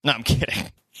 No, I'm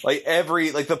kidding. Like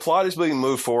the plot is being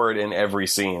moved forward in every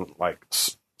scene, like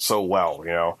so well,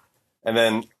 you know. And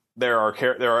then there are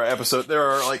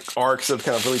like arcs that have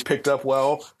kind of really picked up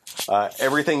well.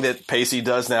 Everything that Pacey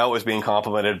does now is being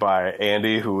complemented by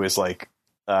Andy, who is like,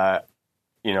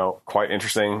 quite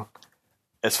interesting.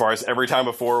 As far as every time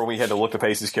before when we had to look at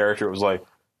Pacey's character, it was like,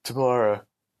 Tamara,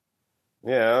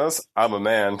 Yes, I'm a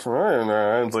man. It's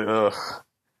like, ugh.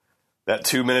 That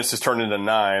 2 minutes just turned into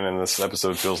 9, and this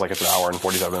episode feels like it's an hour and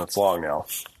 45 minutes long now.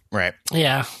 Right.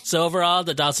 Yeah. So overall,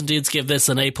 the Dawson dudes give this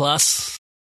an A+.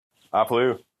 I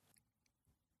flew.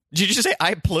 Did you just say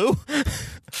I flew?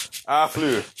 I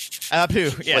flew. I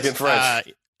flew. Yes. Like in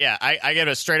French. Yeah, I give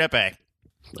it a straight up A.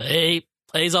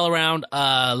 A's all around.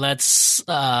 Let's,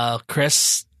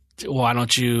 Chris, why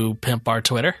don't you pimp our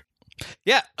Twitter?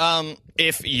 Yeah.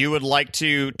 If you would like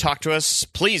to talk to us,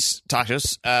 please talk to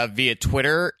us via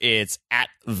Twitter. It's at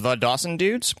the Dawson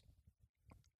Dudes.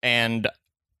 And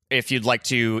if you'd like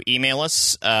to email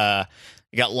us,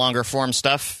 you got longer form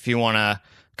stuff if you want to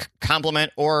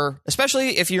compliment, or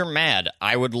especially if you're mad.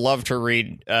 I would love to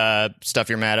read stuff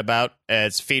you're mad about.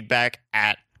 It's feedback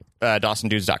at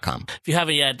DawsonDudes.com. If you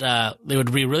haven't yet, it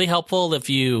would be really helpful if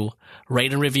you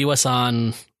rate and review us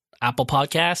on Apple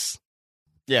Podcasts.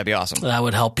 Yeah, it'd be awesome. That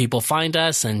would help people find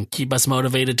us and keep us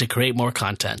motivated to create more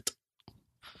content.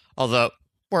 Although,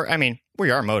 we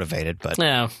are motivated, but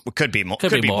Yeah, we could be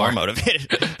more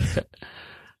motivated.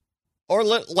 Or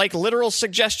like literal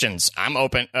suggestions. I'm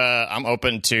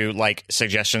open to like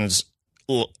suggestions,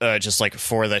 just like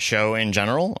for the show in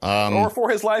general, or for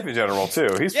his life in general too.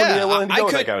 He's pretty willing to go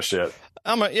with that kind of shit.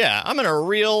 I'm in a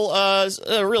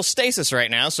real stasis right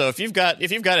now. So if you've got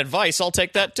advice, I'll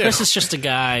take that too. Chris is just a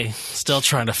guy still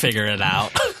trying to figure it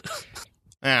out.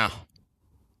 Yeah,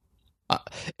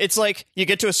 it's like you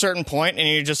get to a certain point and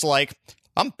you're just like,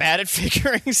 I'm bad at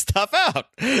figuring stuff out.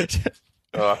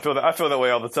 I feel that way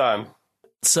all the time.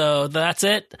 So that's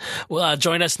it. Well,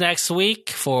 join us next week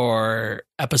for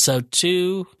season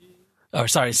 2,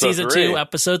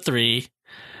 episode 3.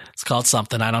 It's called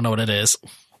something. I don't know what it is.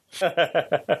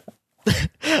 I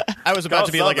was about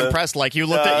to be like impressed. Like you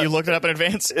looked it up in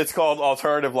advance. It's called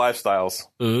Alternative Lifestyles.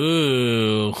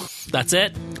 Ooh, that's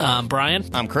it. Brian.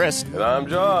 I'm Chris. And I'm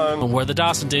John. And we're the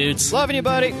Dawson Dudes. Loving you,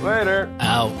 buddy. Later.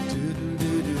 Out.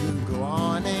 Go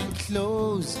on and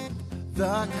close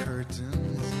the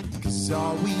curtains, 'cause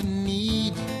all we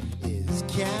need is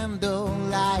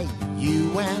candlelight,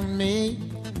 you and me,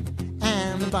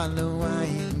 and a bottle of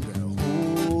wine gonna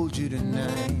hold you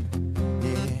tonight.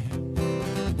 Yeah.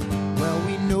 Well,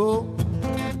 we know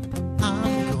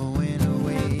I'm going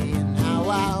away, and how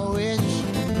I wish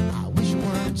it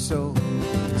weren't so.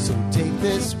 So take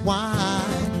this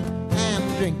wine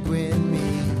and drink with